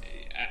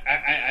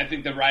I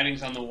think the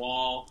writing's on the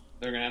wall.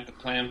 They're going to have to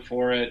plan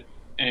for it,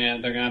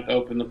 and they're going to have to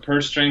open the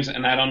purse strings,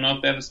 and I don't know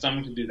if they have the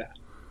stomach to do that.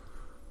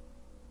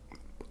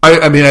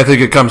 I mean, I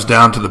think it comes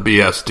down to the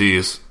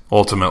BSDs,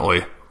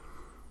 ultimately.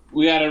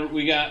 We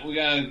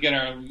gotta get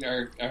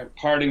our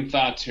parting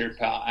thoughts here,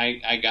 pal.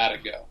 I gotta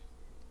go.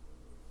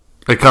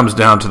 It comes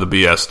down to the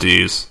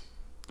BSDs.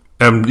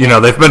 And,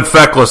 they've been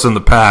feckless in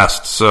the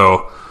past,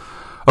 so...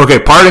 Okay,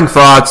 parting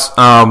thoughts.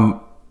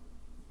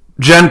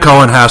 Jen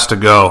Cohen has to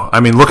go.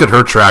 I mean, look at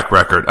her track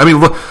record. I mean,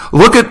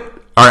 look at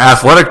our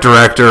athletic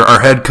director, our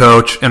head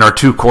coach, and our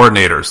 2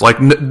 coordinators. Like,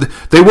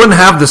 they wouldn't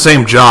have the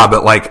same job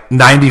at,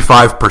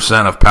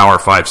 95% of Power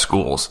 5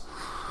 schools.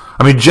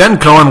 I mean, Jen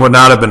Cohen would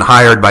not have been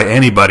hired by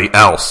anybody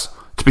else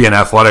to be an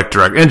athletic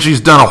director. And she's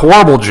done a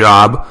horrible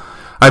job.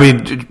 I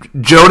mean,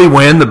 Jody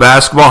Wynn, the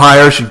basketball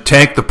hire, she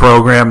tanked the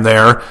program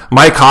there.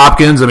 Mike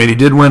Hopkins, I mean, he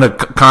did win a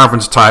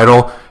conference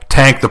title,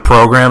 tanked the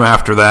program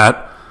after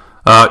that.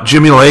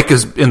 Jimmy Lake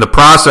is in the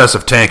process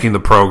of tanking the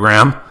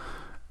program.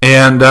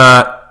 And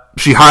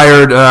she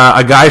hired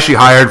a guy she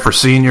hired for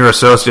senior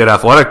associate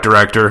athletic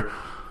director,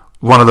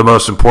 one of the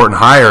most important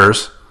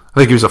hires. I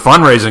think he was a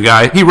fundraising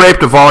guy. He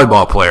raped a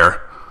volleyball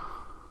player.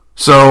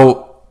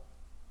 So,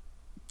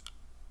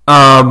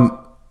 I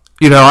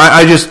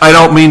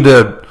don't mean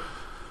to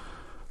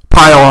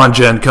pile on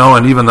Jen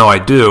Cohen, even though I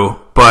do.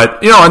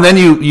 But, and then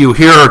you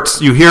hear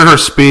her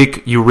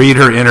speak, you read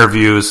her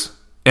interviews,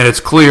 and it's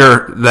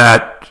clear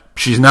that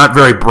she's not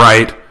very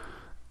bright,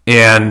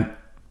 and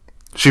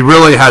she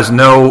really has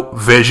no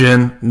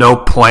vision, no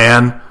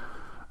plan,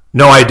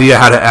 no idea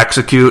how to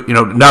execute,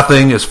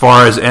 nothing as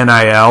far as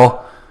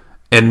NIL,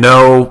 and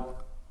no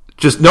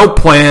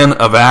plan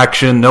of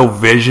action, no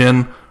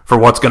vision for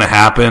what's going to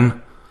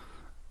happen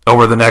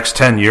over the next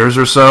 10 years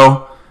or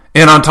so.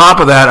 And on top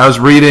of that, I was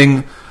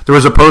reading, there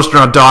was a poster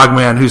on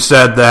Dogman who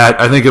said that,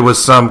 I think it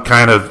was some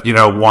kind of,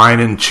 wine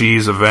and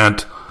cheese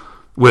event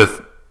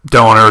with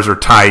donors or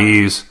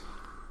tiees.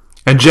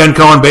 And Jen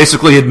Cohen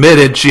basically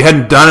admitted she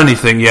hadn't done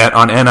anything yet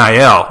on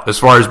NIL as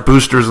far as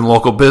boosters and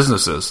local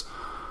businesses.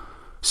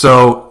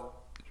 So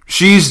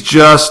she's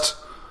just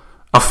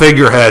a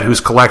figurehead who's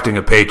collecting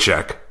a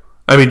paycheck.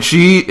 I mean,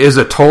 she is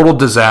a total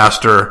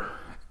disaster,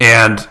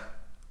 and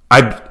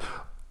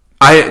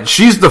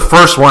she's the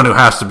first one who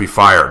has to be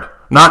fired.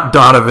 Not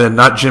Donovan,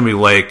 not Jimmy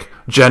Lake,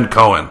 Jen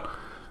Cohen.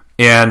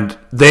 And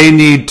they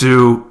need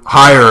to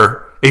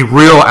hire a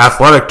real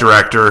athletic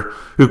director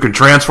who can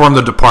transform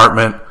the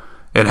department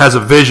and has a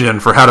vision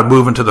for how to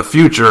move into the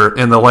future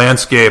in the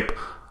landscape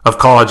of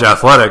college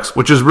athletics,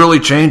 which is really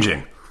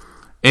changing.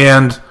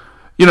 And,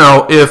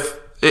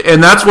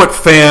 and that's what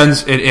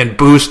fans and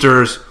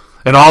boosters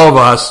and all of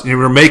us,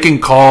 we're making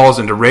calls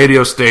into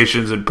radio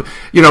stations and,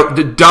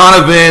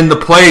 Donovan, the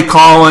play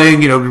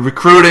calling,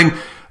 recruiting,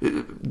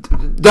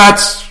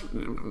 that's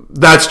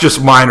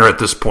just minor at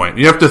this point.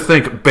 You have to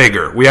think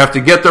bigger. We have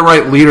to get the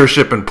right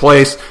leadership in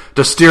place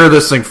to steer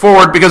this thing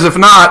forward, because if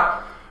not,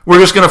 we're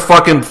just going to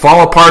fucking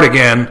fall apart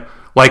again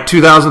like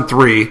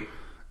 2003.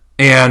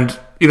 And,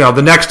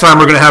 the next time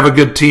we're going to have a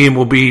good team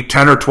will be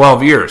 10 or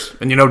 12 years.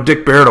 And,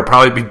 Dick Barrett will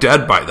probably be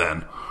dead by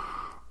then.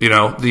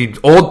 The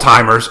old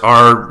timers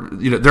are,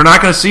 they're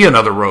not going to see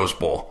another Rose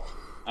Bowl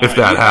if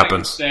that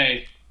happens.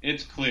 Say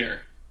it's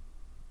clear.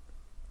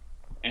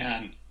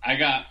 And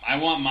I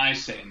want my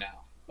say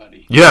now,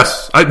 buddy.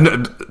 Yes,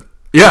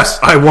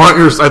 I want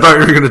yours. I thought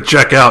you were going to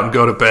check out and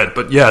go to bed,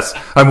 but yes,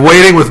 I'm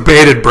waiting with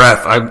bated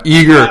breath. I'm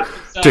eager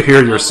to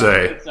hear your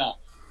say.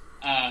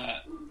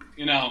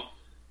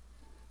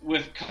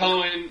 With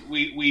Cohen,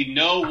 we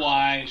know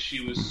why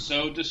she was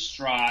so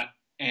distraught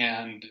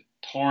and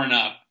torn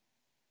up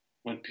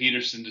when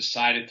Peterson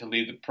decided to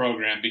leave the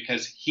program,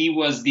 because he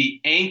was the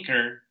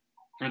anchor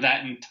for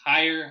that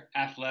entire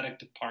athletic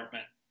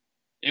department.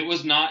 It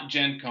was not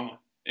Jen Cohen.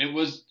 It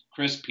was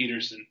Chris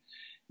Peterson.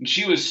 And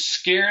she was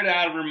scared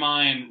out of her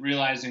mind,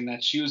 realizing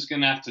that she was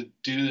going to have to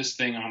do this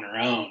thing on her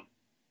own.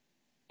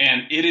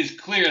 And it is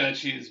clear that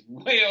she is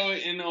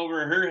way in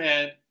over her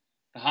head.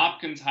 The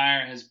Hopkins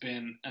hire has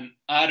been an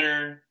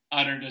utter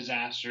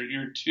disaster.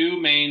 Your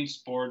two main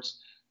sports,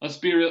 let's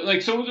be real.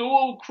 Like, someone said,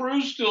 well,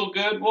 Crew's still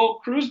good.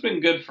 Well, Crew's been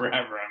good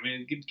forever. I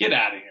mean, get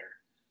out of here.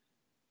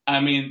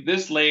 I mean,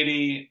 this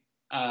lady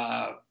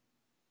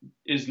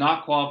is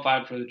not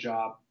qualified for the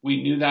job.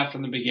 We knew that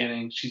from the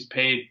beginning. She's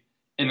paid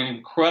an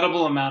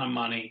incredible amount of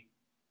money,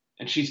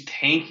 and she's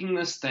tanking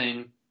this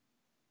thing.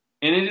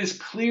 And it is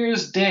clear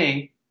as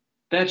day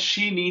that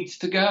she needs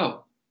to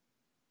go.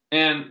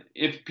 And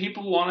if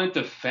people want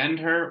to defend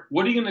her,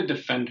 what are you going to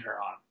defend her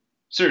on?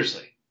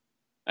 Seriously.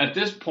 At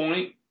this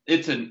point,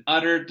 it's an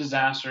utter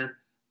disaster.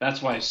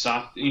 That's why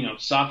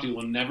Softy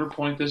will never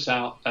point this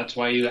out. That's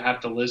why you have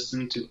to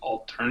listen to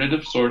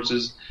alternative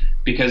sources,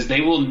 because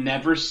they will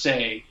never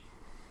say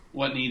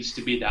what needs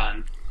to be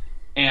done.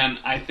 And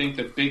I think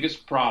the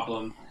biggest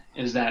problem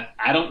is that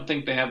I don't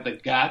think they have the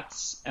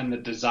guts and the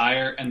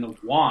desire and the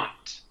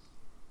want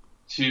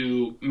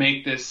to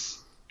make this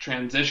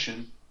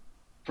transition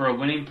for a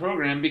winning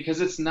program, because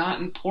it's not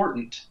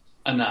important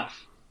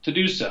enough to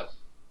do so.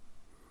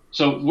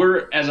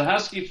 So as a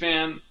Husky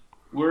fan,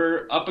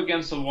 we're up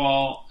against the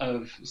wall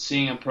of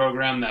seeing a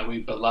program that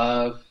we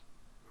love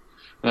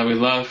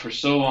for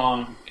so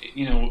long.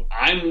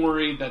 I'm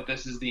worried that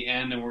this is the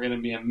end and we're going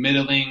to be a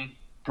middling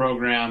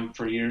program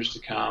for years to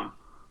come,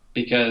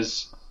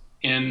 because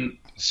in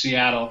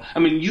Seattle, I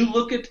mean, you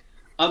look at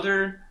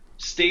other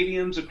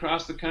stadiums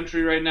across the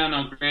country right now.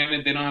 Now,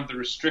 granted, they don't have the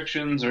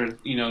restrictions or,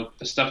 the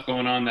stuff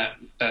going on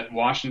that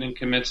Washington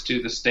commits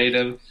to, the state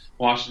of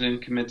Washington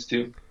commits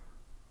to.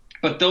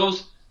 But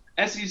those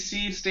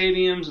SEC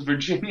stadiums,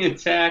 Virginia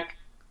Tech,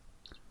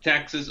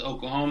 Texas,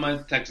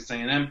 Oklahoma, Texas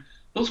A&M,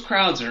 those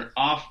crowds are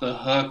off the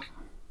hook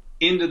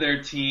into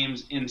their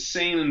teams,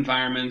 insane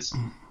environments.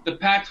 The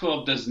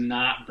Pac-12 does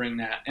not bring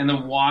that, and the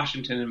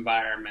Washington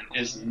environment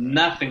is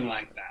nothing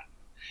like that.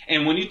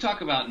 And when you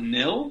talk about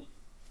nil,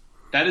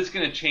 that is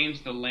going to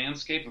change the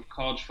landscape of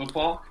college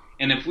football.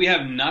 And if we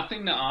have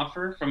nothing to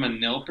offer from a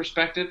nil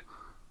perspective,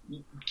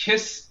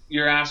 kiss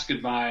your ass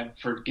goodbye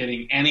for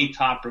getting any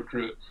top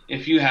recruit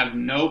if you have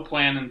no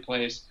plan in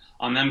place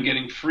on them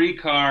getting free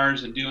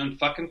cars and doing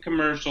fucking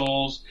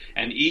commercials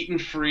and eating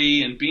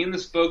free and being the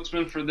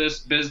spokesman for this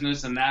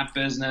business and that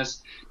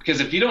business.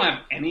 Because if you don't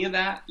have any of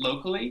that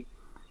locally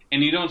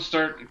and you don't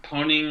start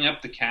ponying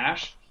up the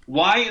cash,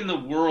 why in the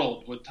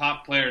world would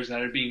top players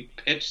that are being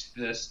pitched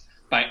this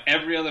by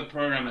every other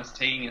program that's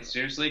taking it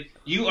seriously,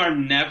 you are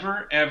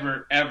never,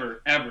 ever,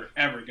 ever, ever,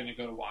 ever going to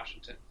go to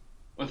Washington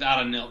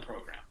without a nil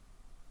program.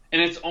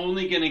 And it's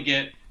only going to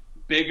get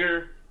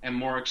bigger and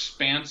more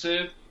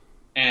expansive.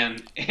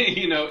 And,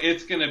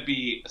 it's going to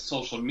be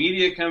social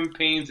media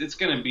campaigns. It's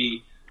going to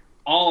be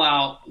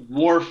all-out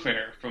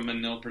warfare from a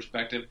nil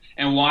perspective.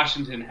 And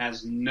Washington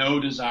has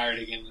no desire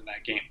to get into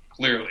that game,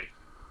 clearly.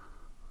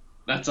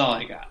 That's all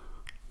I got.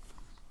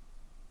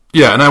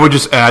 Yeah, and I would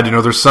just add,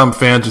 there's some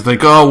fans who think,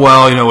 oh,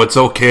 well, it's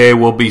okay,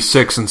 we'll be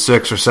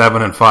 6-6 or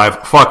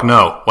 7-5. Fuck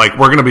no. Like,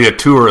 we're going to be a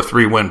 2 or a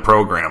 3 win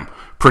program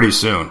pretty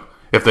soon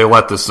if they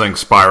let this thing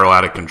spiral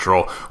out of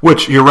control,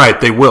 which you're right,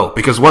 they will,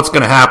 because what's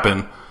going to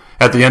happen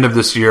at the end of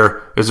this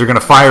year is they're going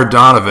to fire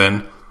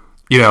Donovan.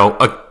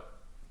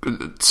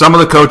 Some of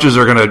the coaches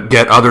are going to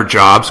get other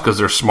jobs because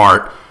they're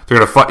smart. They're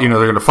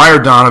going to fire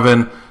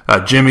Donovan.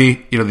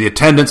 Jimmy, the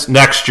attendance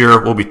next year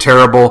will be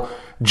terrible.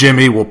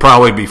 Jimmy will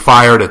probably be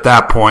fired at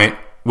that point,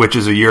 which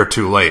is a year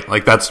too late.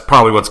 Like, that's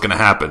probably what's going to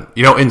happen.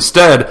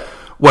 Instead,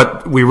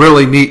 what we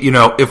really need,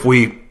 if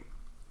we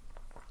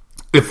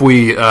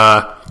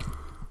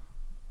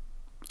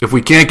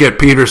can't get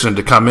Peterson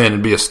to come in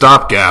and be a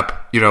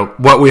stopgap,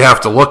 what we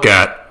have to look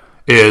at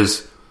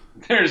is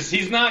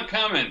he's not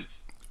coming.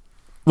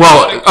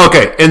 Well,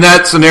 okay, in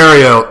that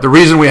scenario, the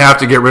reason we have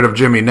to get rid of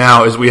Jimmy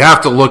now is we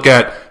have to look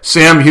at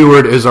Sam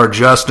Heward is our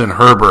Justin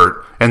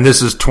Herbert, and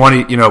this is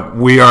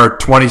we are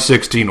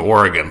 2016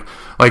 Oregon.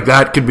 Like,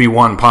 that could be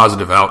one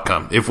positive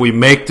outcome. If we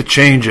make the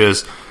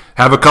changes,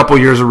 have a couple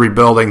years of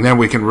rebuilding, then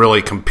we can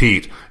really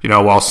compete,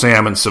 while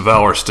Sam and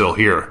Savell are still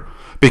here.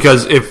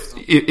 Because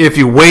if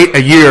you wait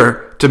a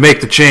year to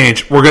make the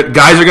change,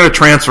 guys are going to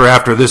transfer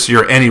after this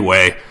year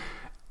anyway.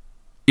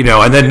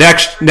 And then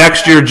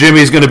next year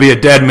Jimmy's going to be a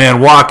dead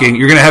man walking.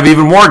 You're going to have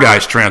even more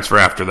guys transfer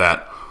after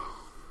that.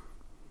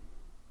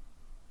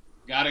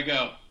 Gotta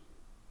go.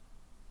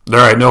 All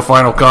right, no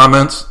final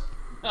comments?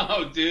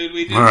 Oh, dude,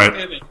 we didn't All right.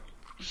 pivot.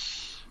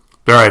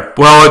 All right.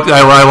 Well,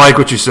 I like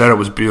what you said. It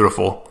was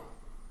beautiful.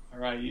 All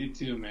right, you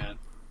too, man.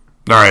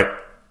 All right.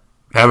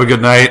 Have a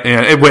good night.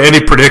 And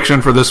any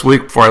prediction for this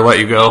week before I let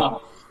you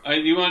go?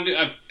 You want to do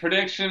a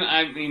prediction?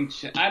 I mean,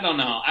 I don't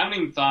know. I haven't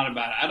even thought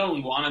about it. I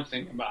don't want to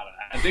think about it.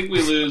 I think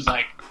we lose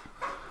like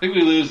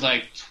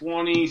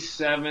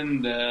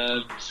 27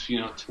 to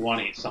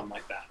 20, something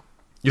like that.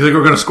 You think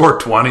we're going to score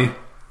 20?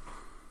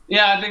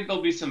 Yeah, I think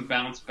there'll be some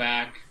bounce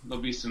back.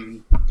 There'll be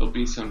some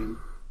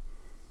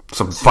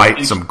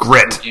fight, some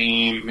grit.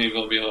 Game. Maybe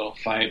there'll be a little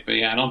fight, but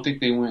yeah, I don't think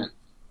they win.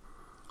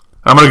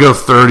 I'm going to go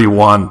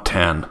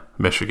 31-10,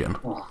 Michigan.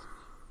 Oh,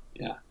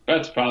 yeah,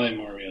 that's probably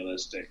more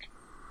realistic.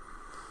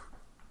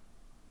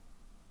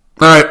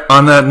 All right.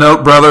 On that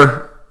note,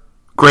 brother,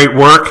 great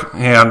work,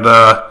 and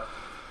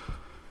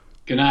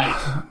good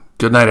night.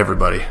 Good night,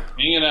 everybody.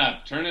 Hang it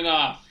up. Turn it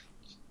off.